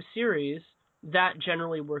 7-game series, that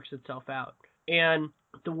generally works itself out. And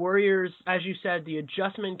the Warriors, as you said, the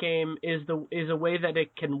adjustment game is a way that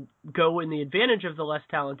it can go in the advantage of the less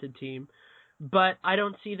talented team. But I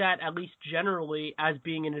don't see that, at least generally, as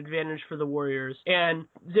being an advantage for the Warriors. And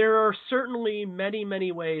there are certainly many,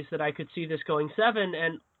 many ways that I could see this going 7,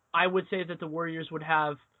 and I would say that the Warriors would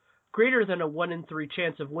have greater than a 1 in 3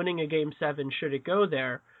 chance of winning a Game 7 should it go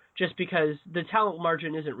there, just because the talent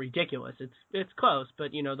margin isn't ridiculous. It's close,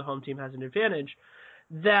 but, the home team has an advantage.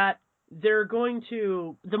 That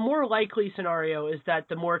the more likely scenario is that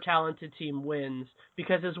the more talented team wins,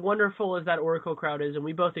 because as wonderful as that Oracle crowd is, and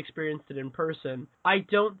we both experienced it in person, I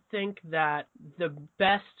don't think that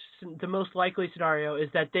the most likely scenario is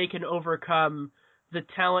that they can overcome the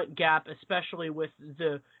talent gap, especially with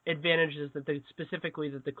the advantages specifically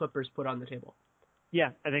that the Clippers put on the table.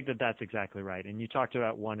 Yeah, I think that's exactly right. And you talked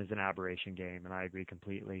about 1 as an aberration game, and I agree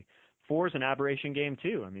completely. 4 is an aberration game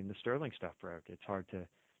too. I mean, the Sterling stuff broke. It's hard to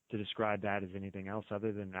describe that as anything else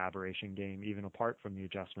other than an aberration game, even apart from the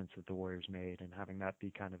adjustments that the Warriors made and having that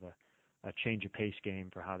be kind of a change of pace game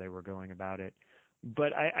for how they were going about it.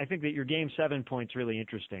 But I think that your Game 7 point's really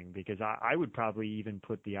interesting, because I would probably even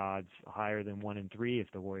put the odds higher than 1 in 3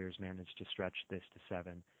 if the Warriors managed to stretch this to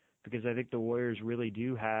 7, because I think the Warriors really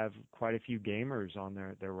do have quite a few gamers on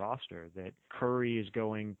their roster. That Curry is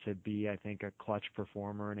going to be, I think, a clutch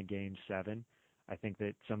performer in a Game 7. I think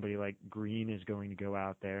that somebody like Green is going to go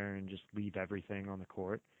out there and just leave everything on the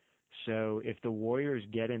court. So if the Warriors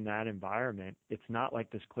get in that environment, it's not like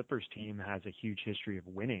this Clippers team has a huge history of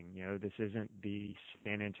winning. This isn't the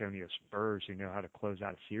San Antonio Spurs who know how to close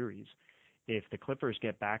out a series. If the Clippers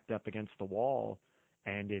get backed up against the wall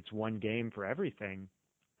and it's one game for everything,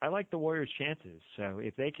 I like the Warriors' chances. So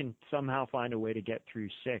if they can somehow find a way to get through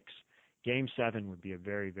 6, Game 7 would be a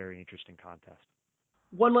very, very interesting contest.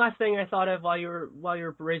 One last thing I thought of while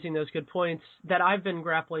you're raising those good points that I've been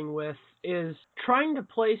grappling with is trying to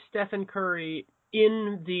place Stephen Curry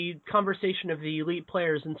in the conversation of the elite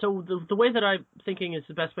players. And so the way that I'm thinking is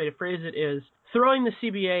the best way to phrase it is throwing the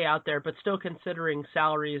CBA out there, but still considering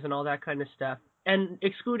salaries and all that kind of stuff, and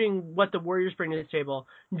excluding what the Warriors bring to the table.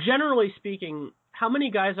 Generally speaking, how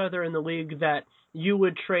many guys are there in the league that you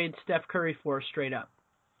would trade Steph Curry for straight up?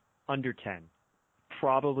 Under 10.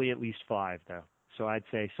 Probably at least 5, though. So I'd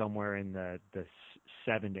say somewhere in the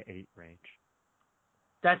 7 to 8 range.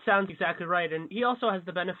 That sounds exactly right. And he also has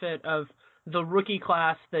the benefit of the rookie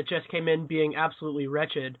class that just came in being absolutely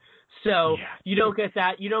wretched. So you don't get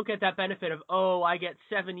that benefit of, I get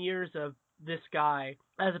 7 years of this guy,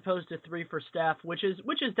 as opposed to 3 for Steph, which is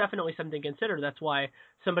definitely something to consider. That's why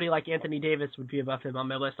somebody like Anthony Davis would be above him on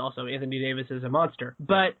my list. Also, Anthony Davis is a monster.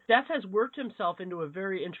 But Steph has worked himself into a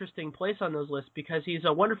very interesting place on those lists because he's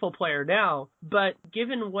a wonderful player now, but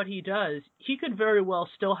given what he does, he could very well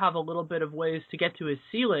still have a little bit of ways to get to his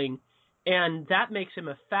ceiling, and that makes him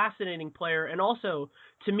a fascinating player. And also,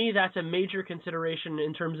 to me, that's a major consideration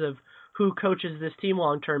in terms of who coaches this team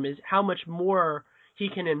long term, is how much more he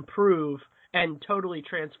can improve and totally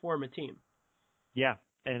transform a team. Yeah,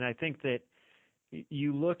 and I think that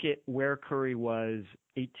you look at where Curry was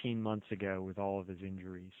 18 months ago with all of his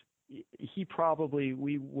injuries.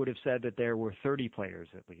 We would have said that there were 30 players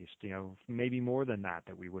at least, maybe more than that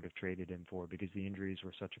we would have traded him for, because the injuries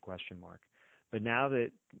were such a question mark. But now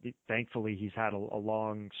that, thankfully, he's had a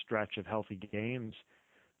long stretch of healthy games,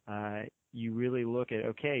 you really look at,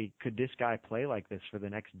 okay, could this guy play like this for the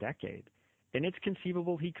next decade? And it's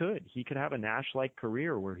conceivable he could. He could have a Nash-like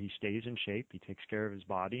career where he stays in shape, he takes care of his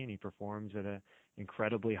body, and he performs at an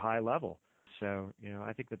incredibly high level. So,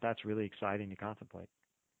 I think that's really exciting to contemplate.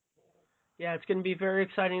 Yeah, it's going to be very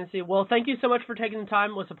exciting to see. Well, thank you so much for taking the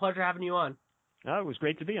time. It was a pleasure having you on. It was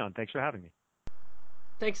great to be on. Thanks for having me.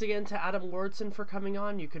 Thanks again to Adam Lauritsen for coming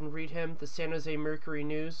on. You can read him, the San Jose Mercury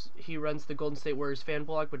News. He runs the Golden State Warriors fan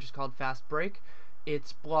blog, which is called Fast Break.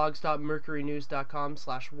 It's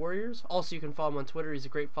blogs.mercurynews.com/Warriors. Also, you can follow him on Twitter. He's a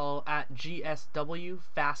great follow at GSW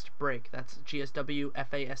Fast Break. That's GSW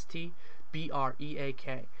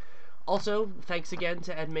FASTBREAK. Also, thanks again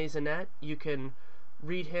to Ed Maisonette. You can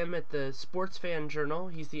read him at the Sports Fan Journal.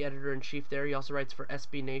 He's the editor-in-chief there. He also writes for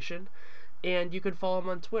SB Nation. And you can follow him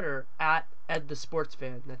on Twitter at Ed the Sports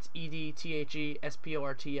Fan. That's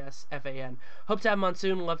EDTHESPORTSFAN. Hope to have him on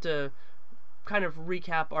soon. Love to kind of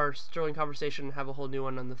recap our Sterling conversation and have a whole new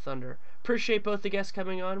one on the Thunder. Appreciate both the guests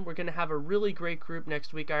coming on. We're going to have a really great group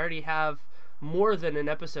next week. I already have more than an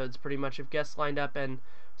episodes pretty much of guests lined up, and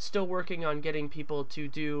still working on getting people to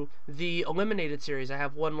do the Eliminated series. I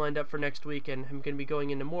have one lined up for next week, and I'm going to be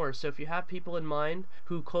going into more. So if you have people in mind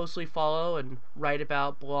who closely follow and write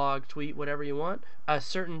about, blog, tweet, whatever you want, a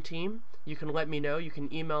certain team, you can let me know. You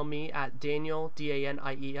can email me at Daniel,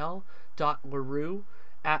 DANIEL,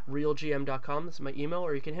 .LaRue@realgm.com. That's my email.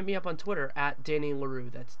 Or you can hit me up on Twitter at Danny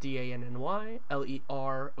LaRue. That's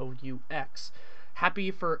DANNYLEROUX.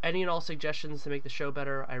 Happy for any and all suggestions to make the show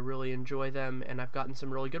better. I really enjoy them, and I've gotten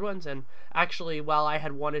some really good ones. And actually, while I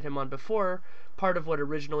had wanted him on before, part of what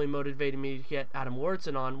originally motivated me to get Adam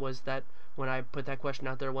Lauritsen on was that when I put that question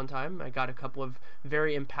out there one time, I got a couple of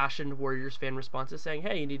very impassioned Warriors fan responses saying,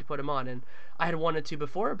 hey, you need to put him on. And I had wanted to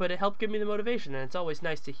before, but it helped give me the motivation, and it's always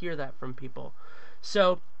nice to hear that from people.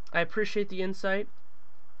 So I appreciate the insight.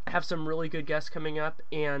 I have some really good guests coming up,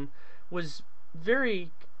 and was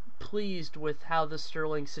very pleased with how the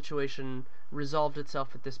Sterling situation resolved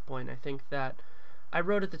itself at this point. I think that I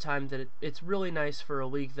wrote at the time that it's really nice for a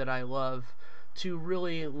league that I love to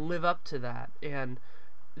really live up to that. And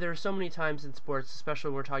there are so many times in sports,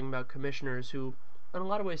 especially when we're talking about commissioners who in a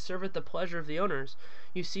lot of ways serve at the pleasure of the owners.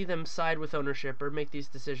 You see them side with ownership or make these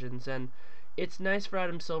decisions, and it's nice for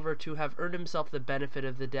Adam Silver to have earned himself the benefit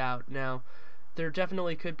of the doubt. Now, there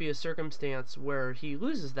definitely could be a circumstance where he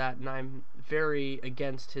loses that, and I'm very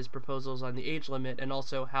against his proposals on the age limit and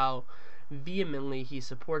also how vehemently he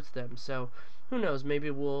supports them. So, who knows, maybe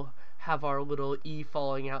we'll have our little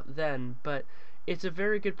falling out then, but it's a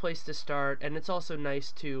very good place to start, and it's also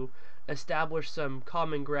nice to establish some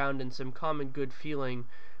common ground and some common good feeling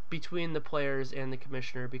between the players and the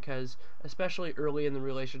commissioner, because especially early in the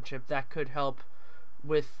relationship, that could help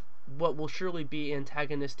with what will surely be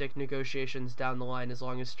antagonistic negotiations down the line, as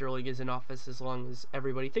long as Sterling is in office, as long as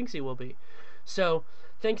everybody thinks he will be. So,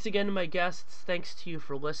 thanks again to my guests, thanks to you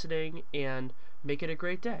for listening, and make it a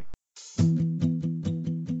great day.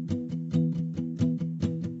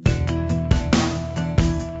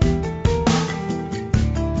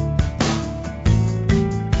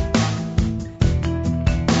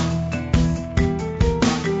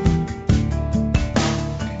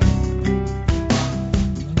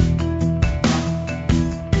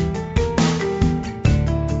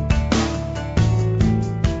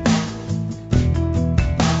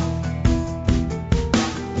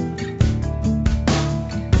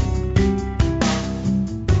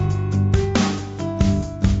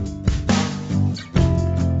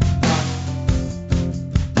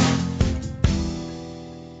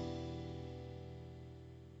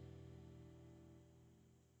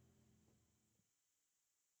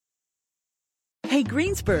 Hey,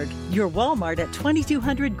 Greensburg, your Walmart at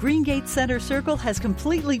 2200 Greengate Center Circle has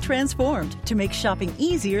completely transformed to make shopping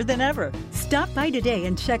easier than ever. Stop by today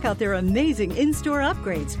and check out their amazing in-store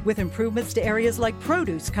upgrades with improvements to areas like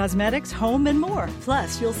produce, cosmetics, home, and more.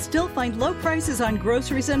 Plus, you'll still find low prices on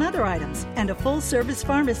groceries and other items, and a full-service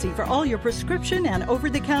pharmacy for all your prescription and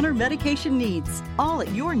over-the-counter medication needs. All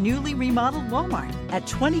at your newly remodeled Walmart at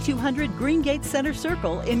 2200 Greengate Center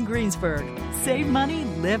Circle in Greensburg. Save money,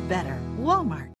 live better. Walmart.